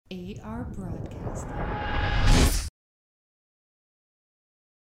We are broadcasting.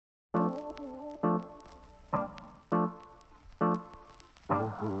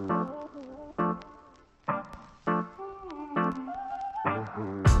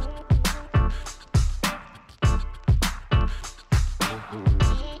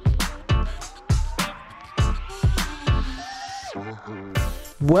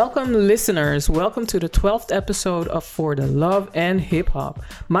 Welcome, listeners. Welcome to the 12th episode of For the Love and Hip Hop.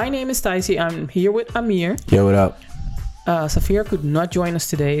 My name is Taisi. I'm here with Amir. Yo, what up? Safir could not join us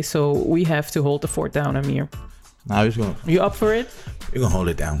today, so we have to hold the fort down, Amir. Nah, we're gonna You up for it? hold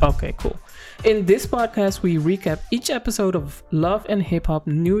it down. Okay, cool. In this podcast, we recap each episode of Love and Hip Hop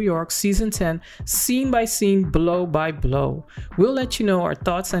New York Season 10, scene by scene, blow by blow. We'll let you know our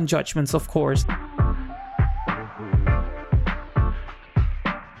thoughts and judgments, of course.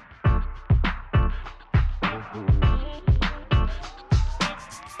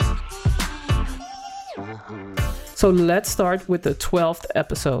 So let's start with the 12th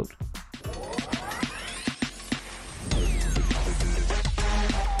episode.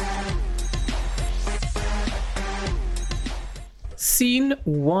 Scene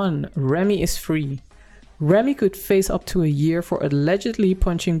 1. Remy is free. Remy could face up to a year for allegedly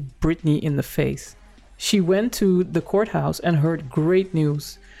punching Britney in the face. She went to the courthouse and heard great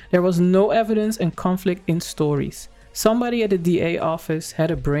news. There was no evidence and conflict in stories. Somebody at the DA office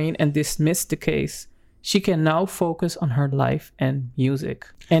had a brain and dismissed the case. She can now focus on her life and music.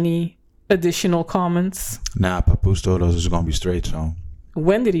 Any additional comments? Nah, Papoose told us it's gonna be straight, so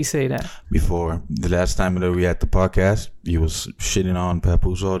When did he say that? before the last time that we had the podcast, he was shitting on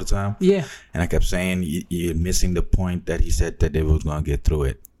Papoose all the time. Yeah. And I kept saying you're missing the point that he said that they was gonna get through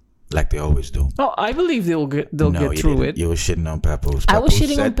it. Like they always do. Oh, I believe they'll get through it. You were shitting on Papoose. I was Papoose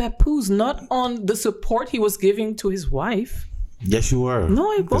shitting on said- Papoose, not on the support he was giving to his wife. Yes, you were. No,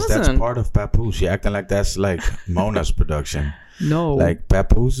 I 'Cause that's wasn't. part of Papoose. You're acting like that's like Mona's production. No. Like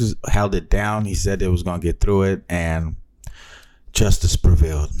Papoose held it down. He said they was gonna get through it, and justice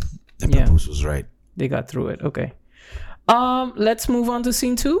prevailed. And Yeah. Papoose was right. They got through it. Okay. Let's move on to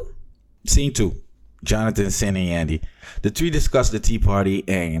scene 2. Scene 2. Jonathan, Sin, and Andy. The three discuss the tea party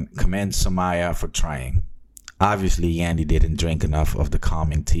and commend Samaya for trying. Obviously, Yandy didn't drink enough of the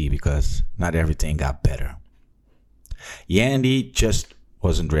calming tea because not everything got better. Yandy just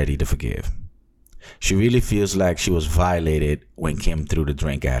wasn't ready to forgive. She really feels like she was violated when Kim threw the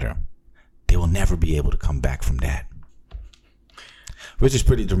drink at her. They will never be able to come back from that. Which is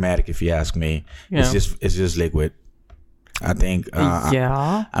pretty dramatic if you ask me. Yeah. It's just liquid. I think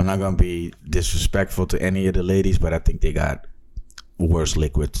Yeah. I'm not gonna be disrespectful to any of the ladies, but I think they got worse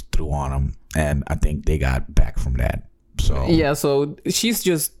liquids threw on them, and I think they got back from that. So Yeah, so she's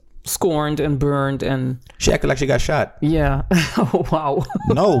just scorned and burned and she acted like she got shot. yeah. Oh, wow.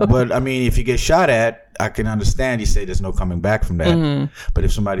 No, but I mean, if you get shot at, I can understand. You say there's no coming back from that. But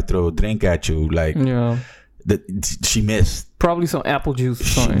if somebody throw a drink at you, like Yeah. she missed. Probably some apple juice or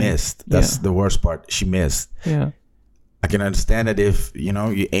She something. missed. That's Yeah. the worst part. She missed. Yeah. I can understand that if you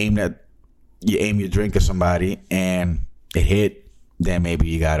aim your drink at somebody and it hit, then maybe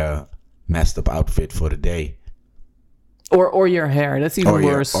you got a messed up outfit for the day. Or your hair. That's even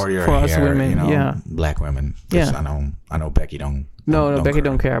worse or your for us hair, women. Yeah. black women. 'Cause Yeah. I know Becky don't. No, Becky care.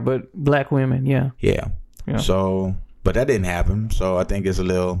 don't care, but black women, yeah. Yeah. Yeah. So, but that didn't happen. So I think it's a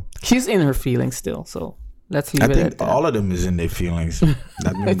little. She's in her feelings still, so let's leave I it think at that. all of them is in their feelings.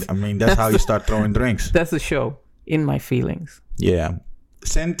 I mean, that's how you start throwing drinks. That's the show. In my feelings. Yeah.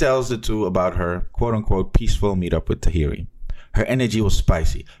 Sen tells the two about her quote unquote peaceful meetup with Tahiri. Her energy was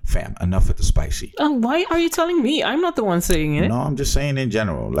spicy. Fam, enough with the spicy. Oh, why are you telling me? I'm not the one saying it. No, I'm just saying in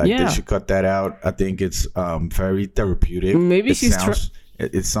general. Like Yeah. they should cut that out. I think it's very therapeutic. Maybe it she's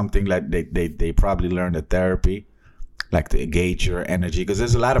it's something like they probably learned at therapy, like to engage your energy because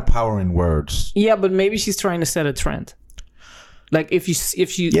there's a lot of power in words. Yeah, but maybe she's trying to set a trend. Like if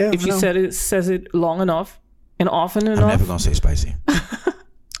you no. says it long enough and often I'm enough, never gonna say spicy.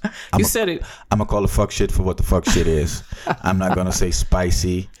 you said it. I'm gonna call the fuck shit for what the fuck shit is. I'm not gonna say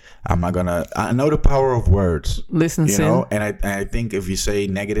spicy. I'm not gonna. I know the power of words. Listen, You Sin. know, and I think if you say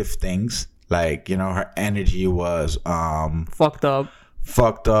negative things, like her energy was Fucked up.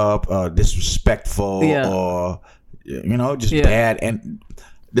 fucked up, disrespectful, Yeah. or just Yeah. bad. And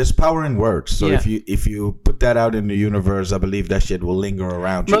there's power in words. So Yeah. if you put that out in the universe, I believe that shit will linger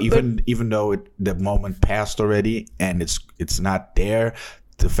around you, even though the moment passed already and it's not there.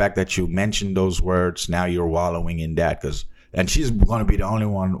 The fact that you mentioned those words, now you're wallowing in that and she's going to be the only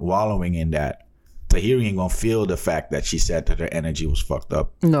one wallowing in that. Tahiri ain't gonna feel the fact that she said that her energy was fucked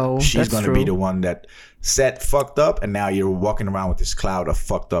up. No, She's that's gonna true. be the one that said fucked up, and now you're walking around with this cloud of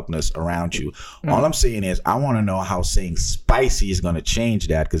fucked upness around you. All I'm saying is, I want to know how saying spicy is gonna change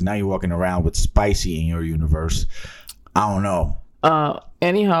that, because now you're walking around with spicy in your universe. I don't know.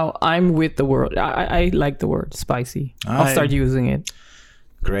 Anyhow, I'm with the word. I like the word spicy. I'll Alright. start using it.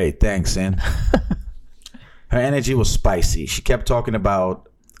 Great, thanks, Sin. Her energy was spicy. She kept talking about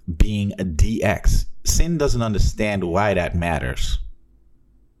being a DX. Sin doesn't understand why that matters.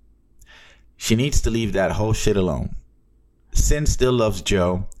 She needs to leave that whole shit alone. Sin still loves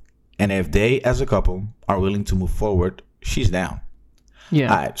Joe, and if they, as a couple, are willing to move forward, she's down. Yeah.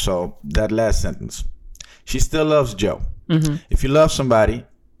 All right, so that last sentence. She still loves Joe. Mm-hmm. If you love somebody,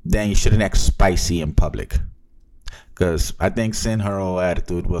 then you shouldn't act spicy in public. Because I think Sin, her whole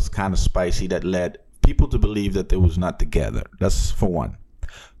attitude was kind of spicy that led people to believe that they was not together. That's for one.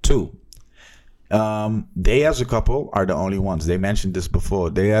 Two, they as a couple are the only ones. They mentioned this before.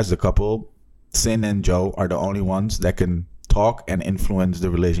 They as a couple, Sin and Joe, are the only ones that can talk and influence the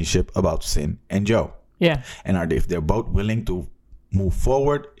relationship about Sin and Joe. Yeah. And if they're both willing to move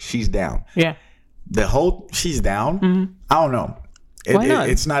forward, she's down. Yeah. The whole she's down, I don't know. Why not?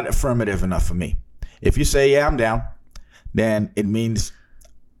 It's not affirmative enough for me. If you say, yeah, I'm down, then it means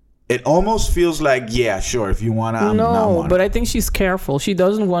it almost feels like, yeah, sure, if you want to, I'm No, not. but I think she's careful. She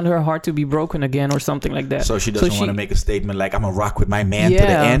doesn't want her heart to be broken again or something like that. So she doesn't want to make a statement like, I'm going to rock with my man to the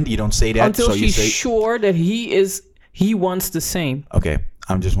Yeah. end. You don't say that. until so you she's say, sure that he wants the same. okay,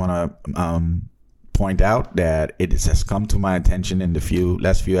 I just want to point out that it has come to my attention in the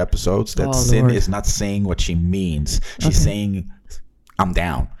last few episodes that Sin Lord. is not saying what she means. She's saying, I'm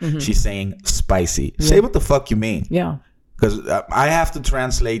down. She's saying spicy. Say what the fuck you mean. Yeah. Because I have to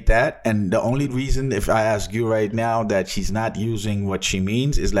translate that. And the only reason, if I ask you right now, that she's not using what she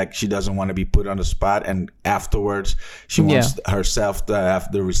means is like she doesn't want to be put on the spot. And afterwards, she wants herself to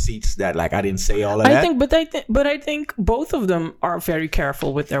have the receipts that, like, I didn't say all of that. But I think both of them are very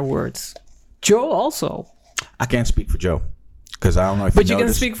careful with their words. Joe also. I can't speak for Joe. Because I don't know if But you can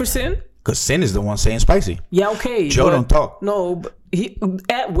noticed. speak for Sin? Because Sin is the one saying spicy. Yeah, okay. Joe but don't talk. No, but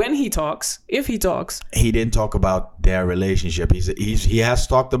when he talks, if he talks, He didn't talk about their relationship. He has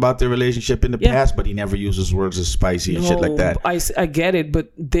talked about their relationship in the past, but he never uses words as spicy and shit like that. I get it,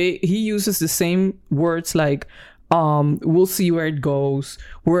 but he uses the same words like we'll see where it goes.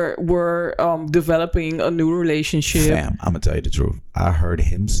 We're developing a new relationship. Fam, I'm gonna tell you the truth. I heard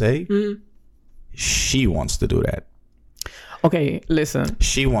him say she wants to do that. Okay, listen.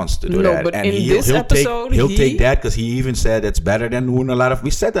 She wants to do No, that, but and in this episode, he'll he- take that because he even said it's better than doing a lot of. We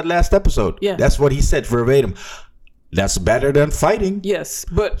said that last episode. Yeah. That's what he said verbatim. That's better than fighting. Yes,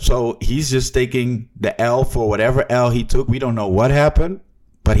 but So he's just taking the L for whatever L he took. We don't know what happened,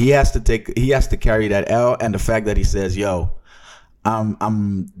 but he has to carry that L, and the fact that he says, "Yo, I'm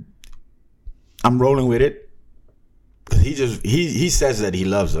rolling with it," because he says that he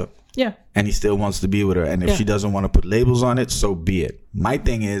loves her. yeah. And he still wants to be with her. And if she doesn't want to put labels on it, so be it. My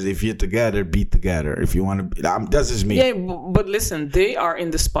thing is, if you're together, be together. If you want to, that's just me. Yeah, but listen, they are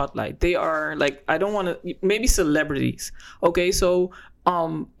in the spotlight. They are like, I don't want to, maybe celebrities. Okay, so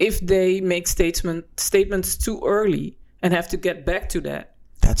if they make statements too early and have to get back to that.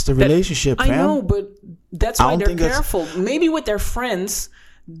 That's the relationship, I fam. know, but that's I why don't they're think that's- careful. Maybe with their friends,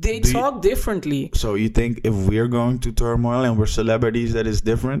 they talk differently. So you think if we're going to turmoil and we're celebrities, that is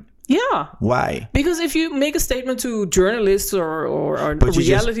different? Yeah. Why? Because if you make a statement to journalists or But you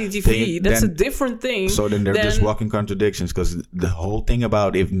just reality TV, think that's then- a different thing. So then they're just walking contradictions, because the whole thing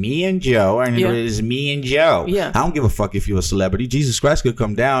about if me and Joe, and it is me and Joe. Yeah. I don't give a fuck if you're a celebrity. Jesus Christ could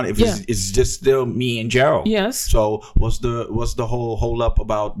come down if it's just still me and Joe. Yes. So what's the whole hold up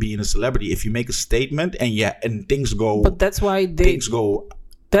about being a celebrity? If you make a statement and things go, But that's why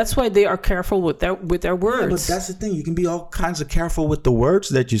they are careful with their Yeah, words. but that's the thing. You can be all kinds of careful with the words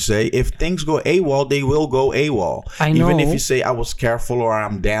that you say. If things go AWOL, they will go AWOL. I Even know. if you say I was careful or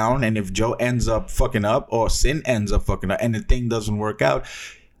I'm down, and if Joe ends up fucking up or Sin ends up fucking up and the thing doesn't work out,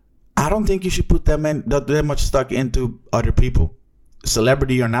 I don't think you should put that much stock into other people.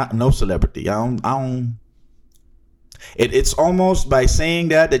 Celebrity or not, no celebrity. I don't. It's almost by saying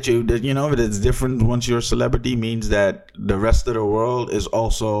that it's different once you're a celebrity means that the rest of the world is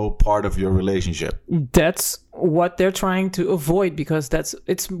also part of your relationship. That's what they're trying to avoid, because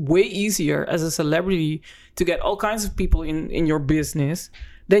it's way easier as a celebrity to get all kinds of people in your business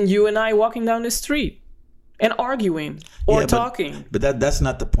than you and I walking down the street. and arguing or Yeah, talking. But that's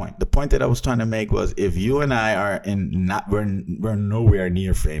not the point. The point that I was trying to make was if you and I are we're nowhere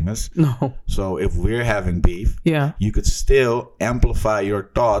near famous. No. So if we're having beef, Yeah. you could still amplify your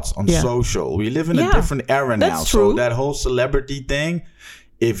thoughts on Yeah. social. We live in a Yeah, different era now. that's So true. that whole celebrity thing,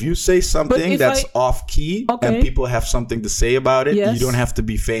 if you say something if that's I- off key Okay. and people have something to say about it, Yes. you don't have to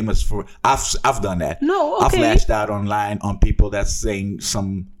be famous for. I've done that. No, I've okay. lashed out online on people that's saying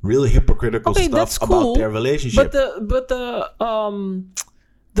some really hypocritical Okay, stuff that's cool. about their relationship. But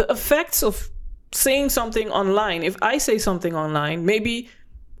the effects of saying something online. If I say something online, maybe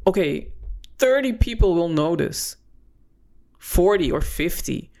 30 people will notice, 40 or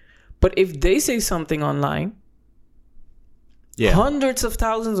 50. But if they say something online, Yeah. hundreds of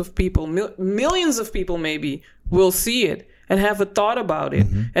thousands of people, millions of people maybe will see it and have a thought about it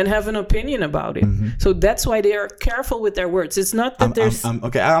and have an opinion about it. So that's why they are careful with their words. It's not that there's...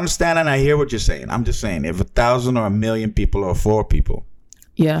 Okay, I understand and I hear what you're saying. I'm just saying, if 1,000 or 1,000,000 people or 4 people,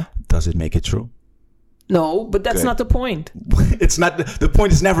 Yeah. does it make it true? No, but that's Good. not the point. It's not. The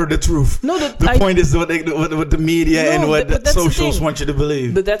point is never the truth. No, the point is what the media No, and what but that's the socials thing. want you to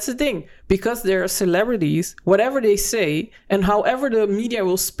believe. But that's the thing. Because they're celebrities, whatever they say and however the media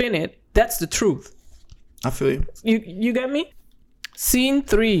will spin it, that's the truth. I feel you. You get me? Scene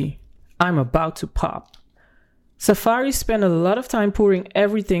 3. I'm about to pop. Safari spent a lot of time pouring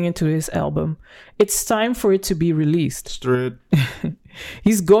everything into his album. It's time for it to be released. Straight.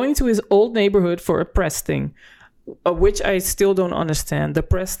 He's going to his old neighborhood for a press thing, which I still don't understand. The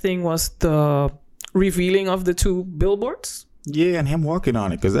press thing was the revealing of the 2 billboards. Yeah, and him walking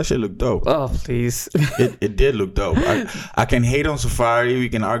on it because that shit looked dope. Oh, please. It did look dope. I can hate on Safari. We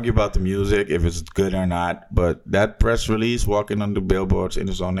can argue about the music if it's good or not. But that press release, walking on the billboards in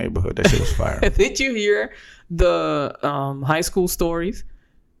his own neighborhood, that shit was fire. Did you hear the high school stories?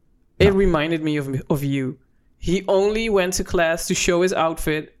 It reminded me of you. He only went to class to show his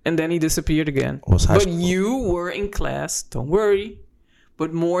outfit and then he disappeared again. Was high But school- you were in class, don't worry.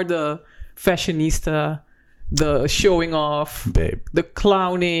 But more the fashionista, the showing off, Babe, the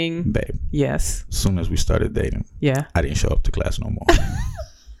clowning. babe. Yes. As soon as we started dating, Yeah. I didn't show up to class no more.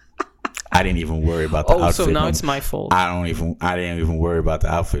 I didn't even worry about the Oh, outfit. so now no it's my fault. I didn't even worry about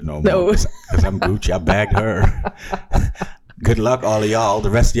the outfit no No. more. Because I'm Gucci. I bagged her. Good luck, all of y'all.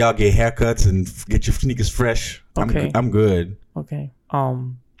 The rest of y'all get haircuts and get your sneakers fresh. Okay. I'm good. Okay.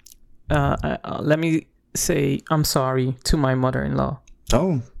 Let me say I'm sorry to my mother-in-law.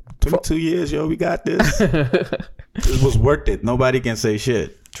 Oh, 22 years, yo. We got this. It was worth it. Nobody can say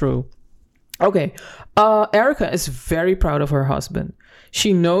shit. True. Okay. Erica is very proud of her husband.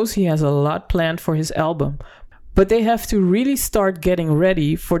 She knows he has a lot planned for his album, but they have to really start getting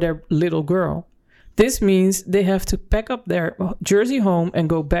ready for their little girl. This means they have to pack up their Jersey home and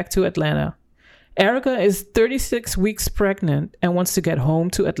go back to Atlanta. Erica is 36 weeks pregnant and wants to get home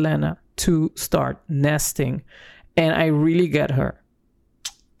to Atlanta to start nesting. And I really get her.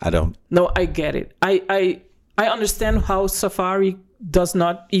 I don't. No, I get it. I understand how Safari does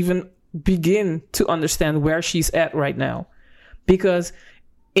not even begin to understand where she's at right now. Because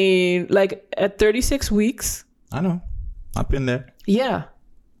at 36 weeks, I know. I've been there. yeah,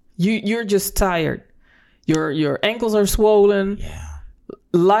 you're just tired. Your ankles are swollen. Yeah.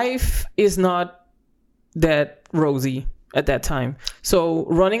 Life is not that rosy at that time. So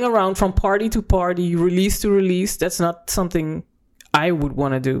running around from party to party, release to release, that's not something I would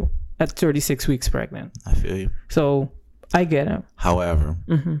want to do at 36 weeks pregnant. I feel you. So I get him. However,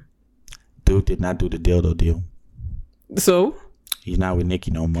 dude did not do the dildo deal. So He's not with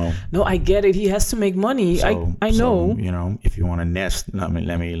Nicki no more. no, I get it. He has to make money. So, I know. So, you know, if you want to nest, let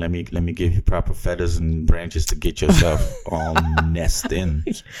me give you proper feathers and branches to get yourself all nest in.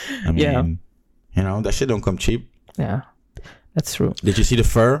 I mean, Yeah. you know, that shit don't come cheap. Yeah, that's true. Did you see the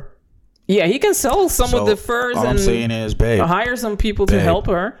fur? Yeah, he can sell some So, of the furs all and I'm saying is, babe, hire some people to Babe. help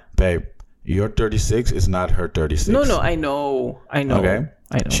her. babe, your 36 is not her 36. No, I know. Okay.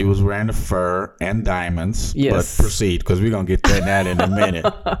 I know. She was wearing the fur and diamonds. Yes. But proceed, because we're going to get to that in a minute.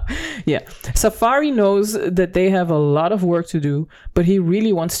 Yeah. Safari knows that they have a lot of work to do, but he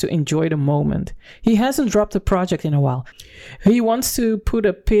really wants to enjoy the moment. He hasn't dropped a project in a while. He wants to put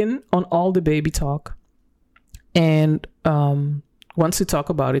a pin on all the baby talk and wants to talk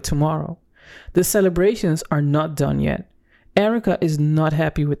about it tomorrow. The celebrations are not done yet. Erica is not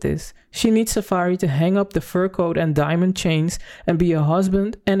happy with this. She needs Safari to hang up the fur coat and diamond chains and be a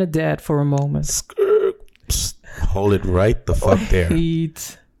husband and a dad for a moment. Psst, hold it right the fuck there.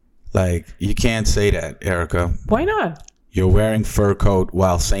 Heat. Like, you can't say that, Erica. Why not? You're wearing fur coat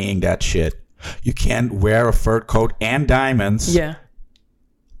while saying that shit. You can't wear a fur coat and diamonds Yeah.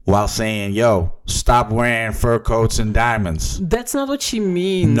 while saying, yo, stop wearing fur coats and diamonds. That's not what she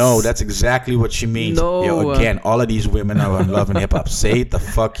means. No, that's exactly what she means. No. Yo, again, all of these women are on Love and Hip Hop. Say it the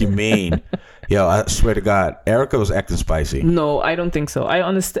fuck you mean. Yo, I swear to God, Erica was acting spicy. No, I don't think so. I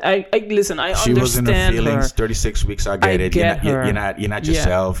understand. I listen. I She understand was in her feelings. her. 36 weeks. I get it. get You're her. not Yeah.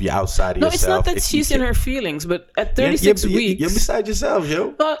 yourself. You're outside of No, yourself. it's not that she's in her feelings, but at 36 weeks, You're beside yourself,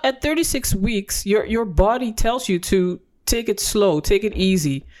 yo. well, at 36 weeks, your body tells you to take it slow, take it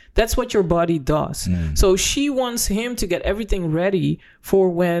easy. That's what your body does. So she wants him to get everything ready for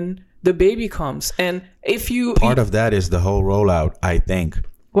when the baby comes. And if you Part of that is the whole rollout, I think.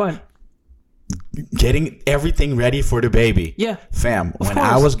 what? Getting everything ready for the baby. Yeah. Fam, when I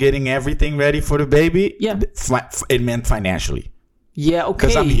course. was getting everything ready for the baby, Yeah. It meant financially. Yeah, okay.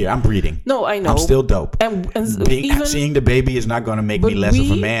 Because I'm here, I'm breathing. No, I know. I'm still dope. and even Seeing the baby is not going to make me less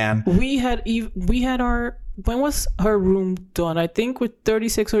of a man. We had our, when was her room done? I think with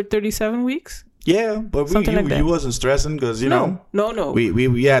 36 or 37 weeks. Yeah, but Something like that. you wasn't stressing because, you know. No.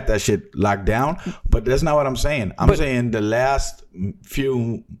 We had that shit locked down, but that's not what I'm saying. I'm saying the last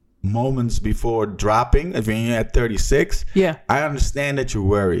few moments before dropping, if you're at 36, Yeah. I understand that you're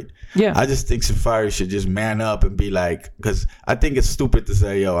worried. Yeah. I just think Safari should just man up and be like, because I think it's stupid to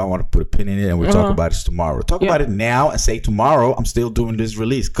say, yo, I want to put a pin in it and we'll talk about this tomorrow. Talk about it now and say tomorrow I'm still doing this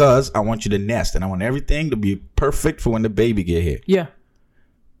release because I want you to nest and I want everything to be perfect for when the baby get here. Yeah.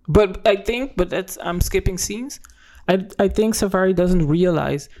 But that's, I'm skipping scenes. I think Safari doesn't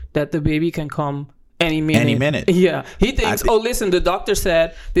realize that the baby can come any minute. Yeah. He thinks, listen, the doctor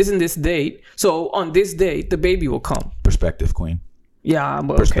said this and this date. So on this date, the baby will come. Perspective, queen. Yeah.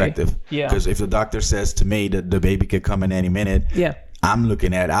 But Perspective. Okay. Yeah. Because if the doctor says to me that the baby could come in any minute, Yeah. I'm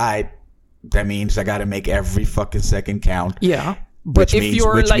looking at, that means I got to make every fucking second count. Yeah. But Which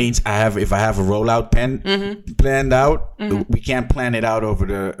means if I have a rollout planned out, we can't plan it out over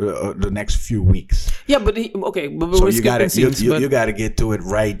the next few weeks. Yeah, but but So we're you gotta skipping scenes, you gotta get to it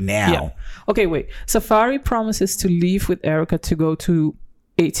right now. Yeah. Okay, wait. Safari promises to leave with Erica to go to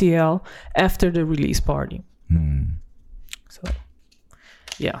ATL after the release party. So,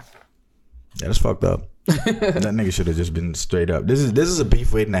 yeah. That's fucked up. That nigga should have just been straight up. This is a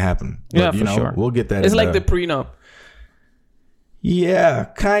beef waiting to happen. But, Yeah, for sure. We'll get that. It's like the prenup. Yeah,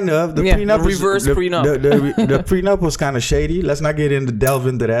 kind of. The prenup, the reverse prenup. The prenup was kind of shady. Let's not delve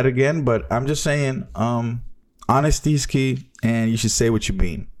into that again. But I'm just saying, honesty is key, and you should say what you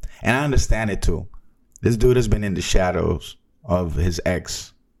mean. And I understand it too. This dude has been in the shadows of his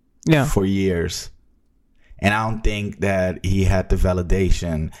ex for years, and I don't think that he had the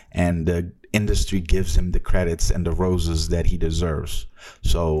validation, and the industry gives him the credits and the roses that he deserves.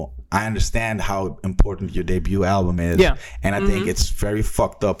 So I understand how important your debut album is. Yeah. And I think it's very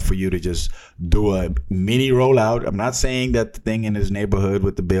fucked up for you to just do a mini rollout. I'm not saying that the thing in his neighborhood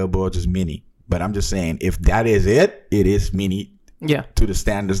with the billboards is mini, but I'm just saying if that is it is mini to the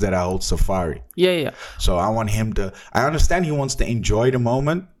standards that I hold Safari. Yeah. So I want him to, I understand he wants to enjoy the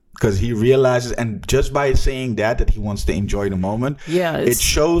moment, because he realizes, and just by saying that he wants to enjoy the moment, it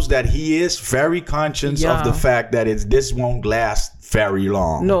shows that he is very conscious of the fact that this won't last very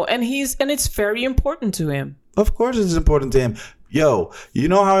long. No, and it's very important to him. Of course it's important to him. Yo, you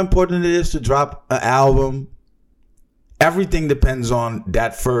know how important it is to drop an album? Everything depends on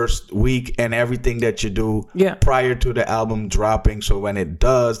that first week and everything that you do prior to the album dropping. So when it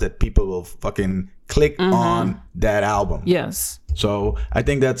does, that people will fucking click on that album. Yes. So I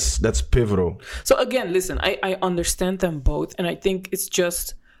think that's pivotal. So again, listen, I understand them both, and I think it's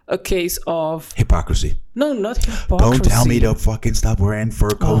just a case of hypocrisy. No, not hypocrisy. Don't tell me to fucking stop wearing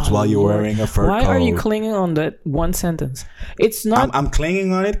fur coats while you're wearing a fur coat. Why are you clinging on that one sentence? It's not. I'm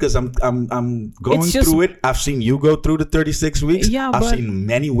clinging on it because I'm going through it. I've seen you go through the 36 weeks. Yeah, I've seen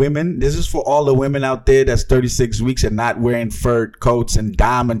many women. This is for all the women out there that's 36 weeks and not wearing fur coats and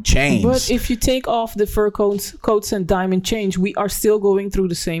diamond chains. But if you take off the fur coats and diamond chains, we are still going through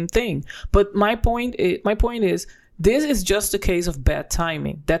the same thing. But my point is, this is just a case of bad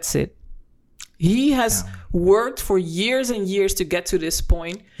timing. That's it. He has worked for years and years to get to this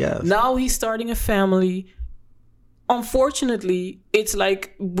point. Yes. Now he's starting a family. Unfortunately, it's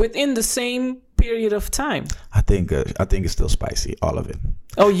like within the same period of time. I think it's still spicy, all of it.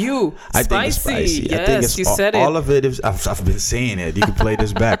 Oh, you I spicy? think it's spicy. Yes, I think it's you said all it. of it is. I've been saying it. You can play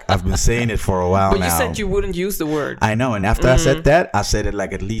this back. I've been saying it for a while but now. You said you wouldn't use the word. I know, and after I said that, I said it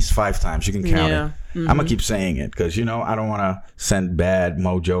like at least 5 times. You can count it. I'm gonna keep saying it because I don't want to send bad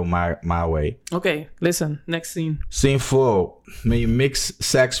mojo my way. Okay, listen. Next scene. Scene 4. May you mix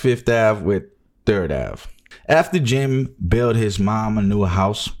Saks Fifth Ave with 3rd Ave. After Jim built his mom a new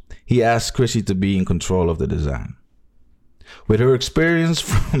house, he asked Chrissy to be in control of the design. With her experience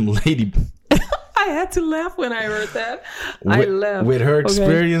from Lady... I had to laugh when I heard that. I laughed. With her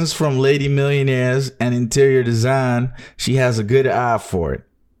experience from Lady Millionaires and interior design, she has a good eye for it.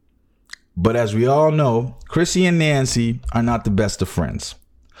 But as we all know, Chrissy and Nancy are not the best of friends.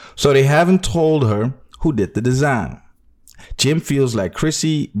 So they haven't told her who did the design. Jim feels like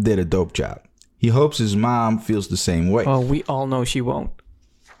Chrissy did a dope job. He hopes his mom feels the same way. Well, we all know she won't.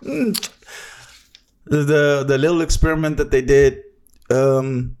 The little experiment that they did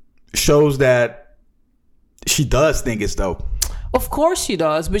shows that she does think it's dope. Of course she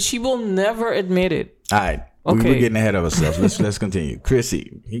does, but she will never admit it. All right. Okay. We're getting ahead of ourselves. Let's continue.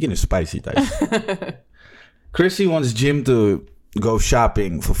 Chrissy, you're getting spicy, Tyson. Chrissy wants Jim to go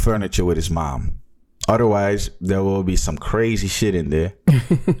shopping for furniture with his mom. Otherwise, there will be some crazy shit in there.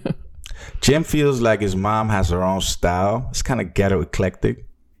 Jim feels like his mom has her own style. It's kind of ghetto eclectic.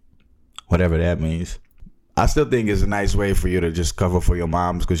 Whatever that means. I still think it's a nice way for you to just cover for your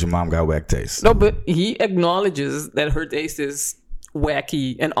moms because your mom got whack taste. No, but he acknowledges that her taste is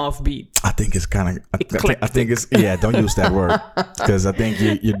wacky and offbeat. I think it's kind of... I think it's... Yeah, don't use that word. Because I think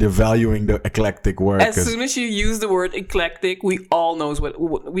you're devaluing the eclectic word. As soon as you use the word eclectic, we all know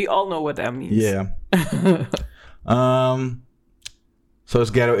what that means. Yeah. So it's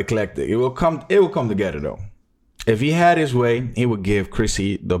ghetto eclectic. It will come together though. If he had his way, he would give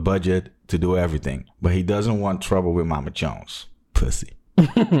Chrissy the budget to do everything. But he doesn't want trouble with Mama Jones. Pussy.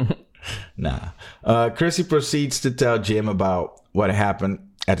 Nah. Chrissy proceeds to tell Jim about what happened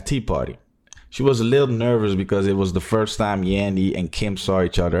at the tea party. She was a little nervous because it was the first time Yandy and Kim saw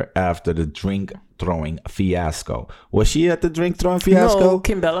each other after the drink throwing fiasco. Was she at the drink throwing fiasco? No,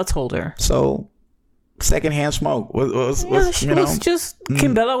 Kimbella told her. So, secondhand smoke. She was just...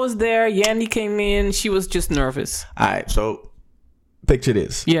 Kimbella was there. Yandy came in. She was just nervous. All right, so... Picture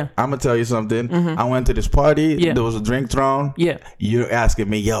this. Yeah. I'm going to tell you something. Mm-hmm. I went to this party. Yeah. There was a drink thrown. Yeah. You're asking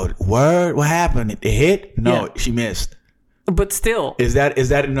me, yo, word? What happened? It hit? No, she missed. But still. Is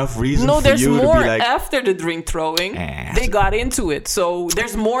that enough reason for you to be like... No, there's more after the drink throwing. They got into it. So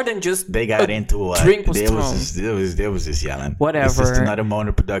there's more than just they got into what? Drink was thrown. There was just yelling. Whatever. It's just another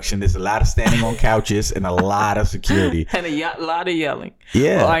Mona production. There's a lot of standing on couches and a lot of security. And a lot of yelling.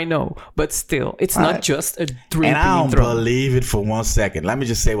 Yeah. Well, I know. But still, it's not just a drink. And I don't believe it for 1 second. Let me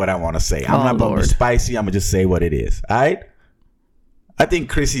just say what I want to say. I'm not going to be spicy. I'm going to just say what it is. All right? I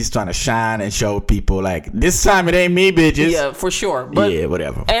think Chrissy's trying to shine and show people like, this time it ain't me, bitches. Yeah, for sure. But, yeah,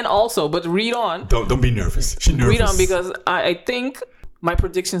 whatever. And also, but read on. Don't be nervous. She's nervous. Read on because I think my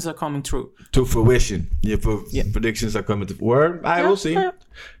predictions are coming true. To fruition. Your predictions are coming to word. I will see. Yeah.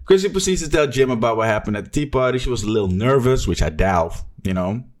 Chrissy proceeds to tell Jim about what happened at the tea party. She was a little nervous, which I doubt,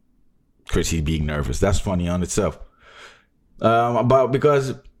 Chrissy being nervous. That's funny on itself.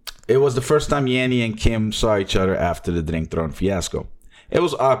 Because it was the first time Yandy and Kim saw each other after the drink throwing fiasco. It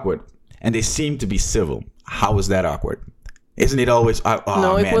was awkward, and they seemed to be civil. How was that awkward? Isn't it always...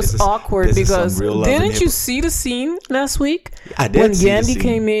 No, it was awkward because... Didn't you see the scene last week? I did when see Yandy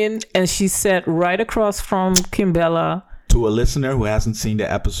came in and she sat right across from Kimbella. To a listener who hasn't seen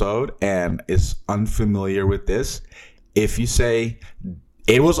the episode and is unfamiliar with this, if you say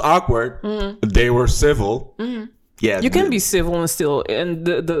it was awkward, they were civil. Mm-hmm. Yeah, you can be civil and still... And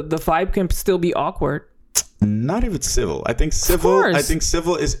the vibe can still be awkward. Not even civil. I think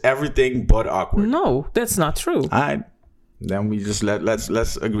civil is everything but awkward. No, that's not true. Then we just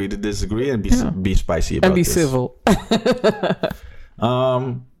let's agree to disagree and be spicy about this. And be civil.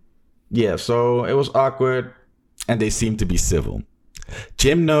 Yeah, so it was awkward and they seem to be civil.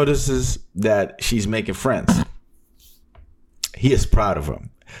 Jim notices that she's making friends. He is proud of her.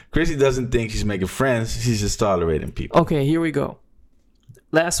 Chrissy doesn't think she's making friends. She's just tolerating people. Okay, here we go.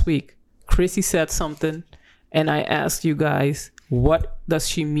 Last week, Chrissy said something and I asked you guys, what does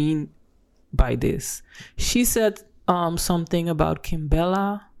she mean by this? She said something about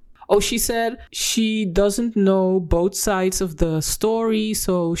Kimbella. Oh, she said she doesn't know both sides of the story,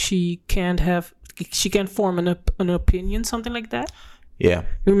 so she can't form an opinion, something like that. Yeah.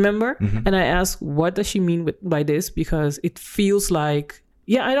 Remember? Mm-hmm. And I asked, what does she mean by this? Because it feels like,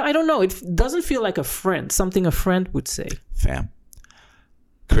 I don't know. It doesn't feel like something a friend would say. Fam.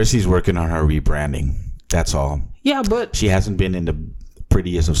 Chrissy's working on her rebranding. That's all. Yeah, but... She hasn't been in the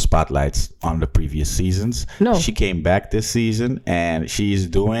prettiest of spotlights on the previous seasons. No. She came back this season and she's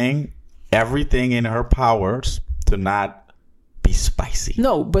doing everything in her powers to not be spicy.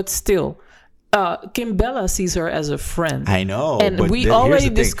 No, but still, Kimbella sees her as a friend. I know. And we already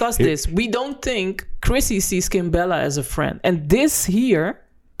discussed this. We don't think Chrissy sees Kimbella as a friend. And this here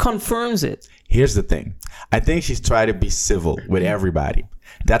confirms it. Here's the thing. I think she's trying to be civil with everybody.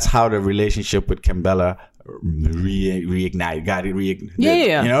 That's how the relationship with Kimbella reignite. Got it reignited.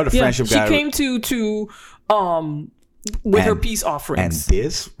 Yeah. You know, the friendship She got came to with her peace And offerings.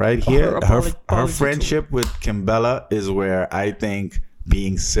 this right here, her apology friendship with Kimbella is where I think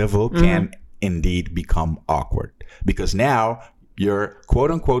being civil can indeed become awkward, because now you're quote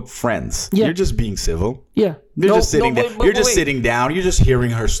unquote friends. Yeah. You're just being civil. Yeah. You're just sitting down. You're just sitting down. You're just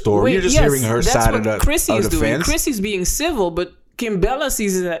hearing her story. You're just hearing her side of the Chrissy is doing. fence. Chrissy's being civil, but Kimbella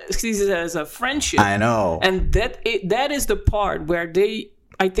sees it as a friendship. I know. And that is the part where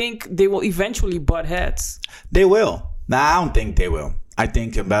I think they will eventually butt heads. They will. Now, I don't think they will. I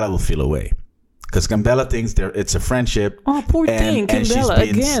think Kimbella will feel away. Because Kimbella thinks it's a friendship. Oh, poor thing, Kimbella,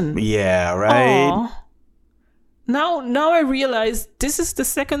 again. Yeah, right? Aw. Now I realize this is the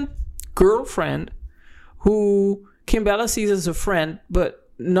second girlfriend who Kimbella sees as a friend, but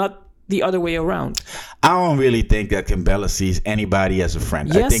not the other way around. I don't really think that Kimbella sees anybody as a friend.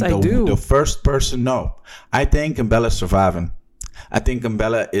 Yes, I think I do. The first person, no. I think Kimbella's surviving. I think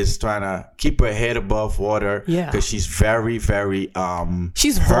Kimbella is trying to keep her head above water. Yeah. Because she's very, very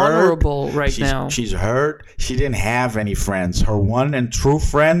She's hurt. vulnerable right now. She's hurt. She didn't have any friends. Her one and true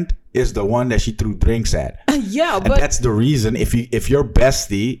friend is the one that she threw drinks at. Yeah, And but that's the reason if your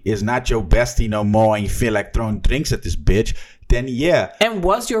bestie is not your bestie no more and you feel like throwing drinks at this bitch, then yeah. and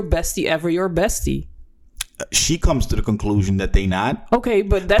was your bestie ever your bestie? She comes to the conclusion that they not. Okay,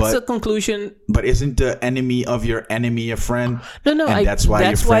 but that's But- a conclusion. But isn't the enemy of your enemy a friend? No, And that's why you're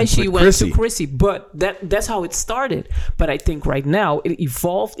that's why friends she with went Chrissy. to Chrissy. But that's how it started. But I think right now it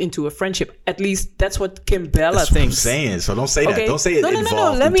evolved into a friendship. At least that's what Kimbella That's what I'm thinks. saying. So don't say that. Okay. Don't say it No.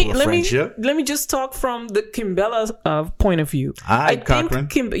 involved Let into me a friendship. let me just talk from the Kimbella's point of view. All right, I Cochran.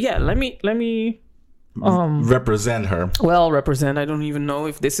 think let me Represent her. represent. I don't even know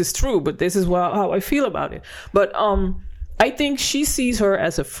if this is true, but this is how I feel about it. But I think she sees her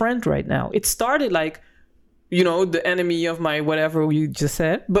as a friend right now. It started like, the enemy of my whatever you just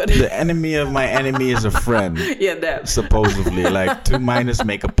said, but The enemy of my enemy is a friend. yeah, that. Supposedly, like 2 minus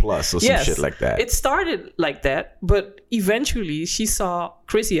make a plus or some Yes, shit like that. It started like that, but eventually she saw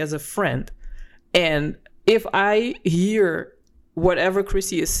Chrissy as a friend. And if I hear whatever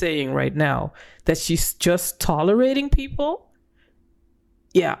Chrissy is saying right now, that she's just tolerating people,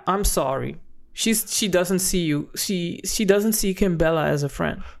 yeah, I'm sorry. She doesn't see you. She doesn't see Kimbella as a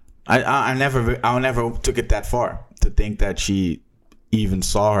friend. I never took it that far to think that she even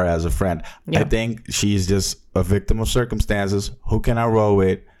saw her as a friend. Yeah. I think she's just a victim of circumstances. Who can I roll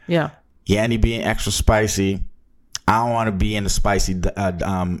with? Yeah. Yanni being extra spicy. I don't want to be in the spicy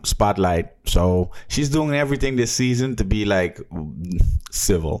spotlight. So she's doing everything this season to be like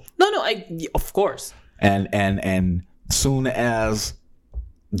civil. No, of course. And soon as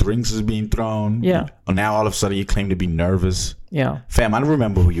drinks is being thrown, Yeah. now all of a sudden you claim to be nervous. Yeah. Fam, I don't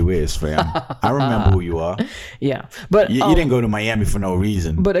remember who you is, fam. I remember who you are. Yeah. But You didn't go to Miami for no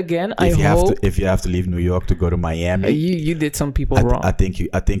reason. But again, if I you have to leave New York to go to Miami, you did some people wrong. I think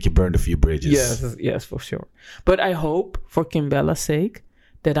you burned a few bridges. Yes, for sure. But I hope, for Kimbella's sake,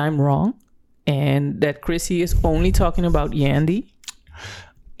 that I'm wrong, and that Chrissy is only talking about Yandy,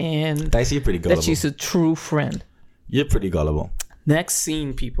 and I see you're pretty gullible. that she's a true friend. You're pretty gullible. Next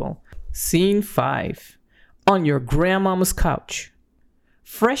scene, people. Scene 5. On your grandmama's couch.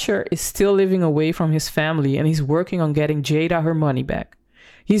 Fresher is still living away from his family, and he's working on getting Jada her money back.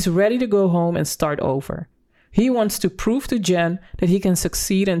 He's ready to go home and start over. He wants to prove to Jen that he can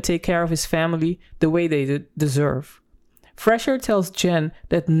succeed and take care of his family the way they deserve. Fresher tells Jen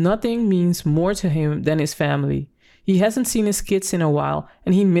that nothing means more to him than his family. He hasn't seen his kids in a while,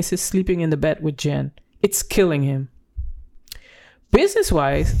 and he misses sleeping in the bed with Jen. It's killing him.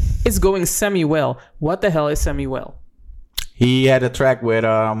 Business-wise, it's going semi-well. What the hell is semi-well? He had a track with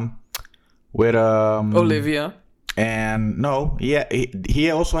Olivia. And no,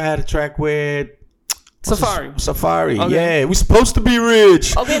 he also had a track with Safari. Safari. Okay. Yeah, we're supposed to be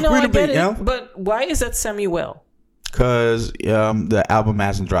rich. Okay, no, We're I the get big- it. But why is that semi-well? Because the album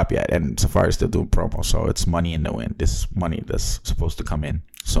hasn't dropped yet, and Safari's still doing promo, so it's money in the wind. This money that's supposed to come in.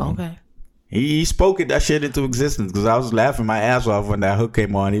 So Okay. he spoke that shit into existence, because I was laughing my ass off when that hook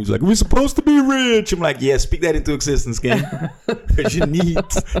came on. He was like, "We're supposed to be rich." I'm like, "Yeah, speak that into existence, gang." Because you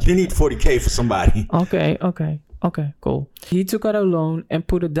need 40K for somebody. Okay, cool. He took out a loan and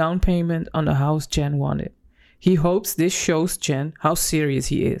put a down payment on the house Jen wanted. He hopes this shows Jen how serious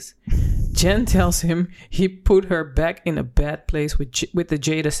he is. Jen tells him he put her back in a bad place with the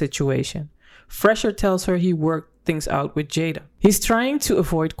Jada situation. Fresher tells her he worked things out with Jada. He's trying to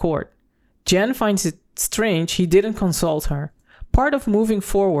avoid court. Jen finds it strange he didn't consult her. Part of moving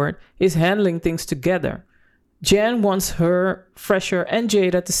forward is handling things together. Jen wants her, Fresher, and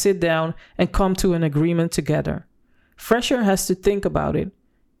Jada to sit down and come to an agreement together. Fresher has to think about it.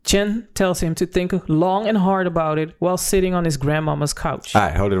 Jen tells him to think long and hard about it while sitting on his grandmama's couch. All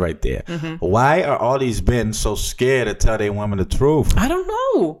right, hold it right there. Why are all these men so scared to tell their women the truth? I don't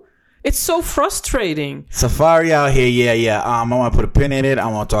know. It's so frustrating. Safari out here, yeah. I want to put a pin in it. I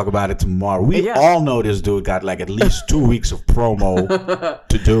want to talk about it tomorrow. We all know this dude got like at least 2 weeks of promo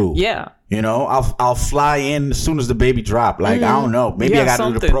to do. Yeah. You know, I'll fly in as soon as the baby drop. Like, I don't know. Maybe I got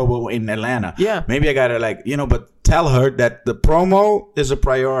to do the promo in Atlanta. Yeah. Maybe I got to but tell her that the promo is a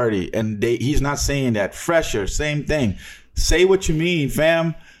priority. And he's not saying that. Fresher, same thing. Say what you mean,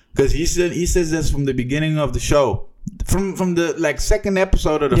 fam. Because he says this from the beginning of the show. From the second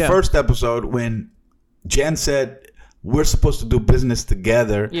episode or the first episode when Jen said we're supposed to do business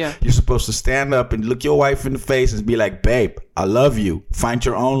together. Yeah. You're supposed to stand up and look your wife in the face and be like, babe, I love you. Find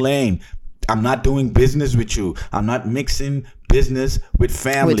your own lane. I'm not doing business with you. I'm not mixing business with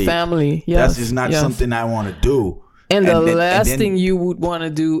family. With family, yes. That's just not something I want to do. And the last thing you would want to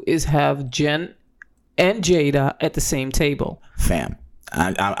do is have Jen and Jada at the same table. Fam,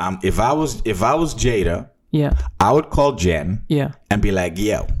 I'm if I was Jada, yeah, I would call Jen, and be like,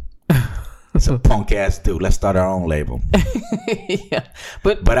 yo, it's a punk ass dude. Let's start our own label. Yeah,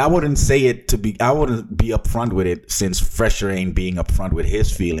 but I wouldn't say it I wouldn't be upfront with it since Fresher ain't being upfront with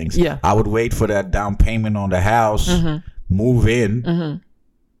his feelings. Yeah, I would wait for that down payment on the house, move in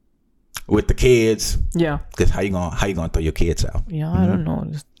with the kids. Yeah, because how you gonna throw your kids out? Yeah, I don't know.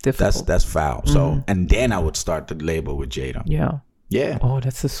 It's difficult. That's foul. So and then I would start the label with Jada. Yeah. Oh,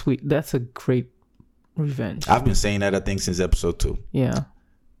 that's a great revenge. I've been saying that I think since episode 2. Yeah.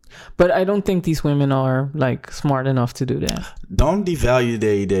 But I don't think these women are smart enough to do that. Don't devalue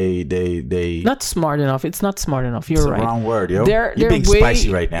they not smart enough. It's not smart enough. You're right. It's the wrong word, yo. You're being spicy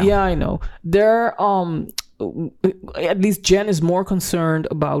right now. Yeah, I know. They're at least Jen is more concerned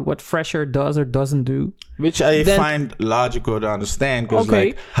about what Fresher does or doesn't do, which I find logical to understand.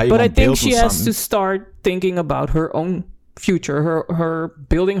 Okay, but I think she has to start thinking about her own future, her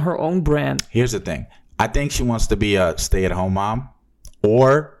building her own brand. Here's the thing. I think she wants to be a stay-at-home mom,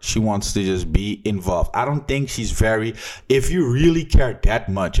 or she wants to just be involved. I don't think she's if you really care that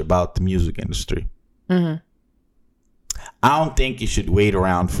much about the music industry, I don't think you should wait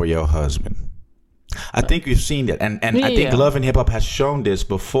around for your husband. I think we've seen that. And I think Love and Hip Hop has shown this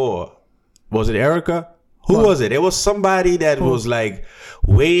before. Was it Erica? Who was it? It was somebody that was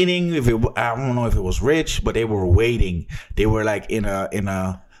waiting. I don't know if it was Rich, but they were waiting. They were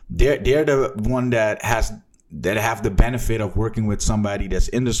they're the one that have the benefit of working with somebody that's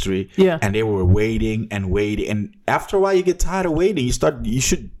industry. Yeah. And they were waiting and waiting. And after a while you get tired of waiting. You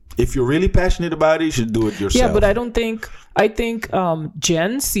should, if you're really passionate about it, you should do it yourself. Yeah, but I think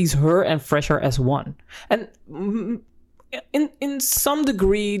Jen sees her and Fresher as one. And in some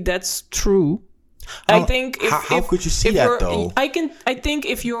degree that's true. I think how could you see that though?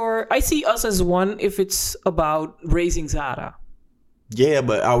 I see us as one if it's about raising Zara. Yeah,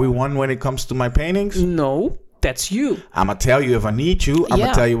 but are we one when it comes to my paintings? No, that's you. I'm gonna tell you if I need you. I'm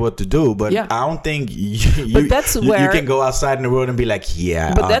gonna tell you what to do. But I don't think you can go outside in the world and be like,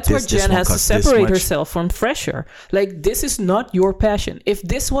 yeah. But that's where Jen has to separate herself from Fresher. This is not your passion. If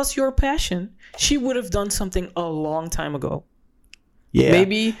this was your passion, she would have done something a long time ago. Yeah,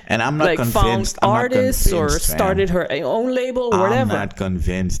 maybe and I'm not convinced. Found artists or started her own label or whatever. I'm not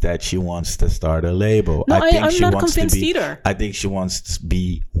convinced that she wants to start a label. No, I'm not convinced either. I think she wants to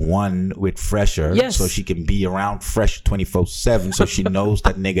be one with Fresher, so she can be around Fresh 24/7, so she knows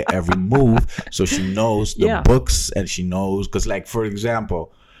that nigga every move, so she knows the books and she knows because, for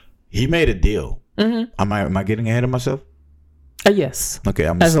example, he made a deal. Am I getting ahead of myself? Yes.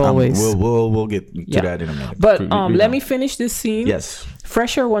 Okay, as always. We'll get to that in a minute. But let me finish this scene. Yes.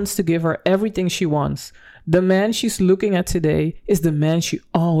 Fresher wants to give her everything she wants. The man she's looking at today is the man she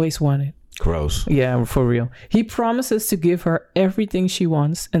always wanted. Gross. Yeah, for real. He promises to give her everything she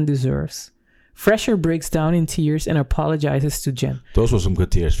wants and deserves. Fresher breaks down in tears and apologizes to Jen. Those were some good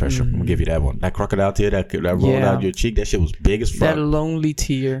tears, Fresher. I'm gonna give you that one. That crocodile tear that rolled out your cheek, that shit was big as fuck. That lonely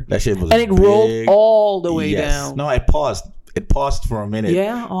tear. That shit was and it big. rolled all the way down. No, it paused. It paused for a minute.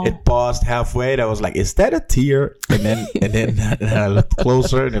 Yeah. Oh. It paused halfway. And I was like, is that a tear? And then I looked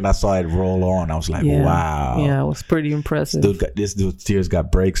closer and then I saw it roll on. I was like, wow. Yeah, it was pretty impressive. This dude's tears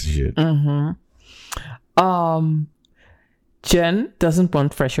got breaks and shit. Jen doesn't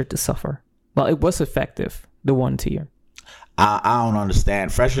want Fresher to suffer. Well, it was effective, the one tear. I don't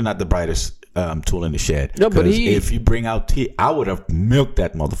understand. Fresh is not the brightest tool in the shed. No, but if you bring out tea, I would have milked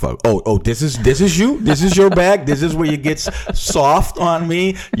that motherfucker. Oh, this is you. This is your bag. This is where you get soft on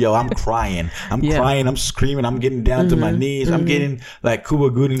me. Yo, I'm crying. I'm crying. I'm screaming. I'm getting down to my knees. I'm getting like Cuba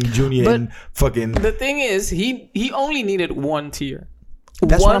Gooding Jr. But and fucking. The thing is, he only needed one tear.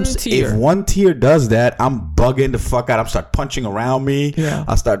 That's one what I'm tear. If one tear does that, I'm bugging the fuck out. I'm start punching around me. Yeah.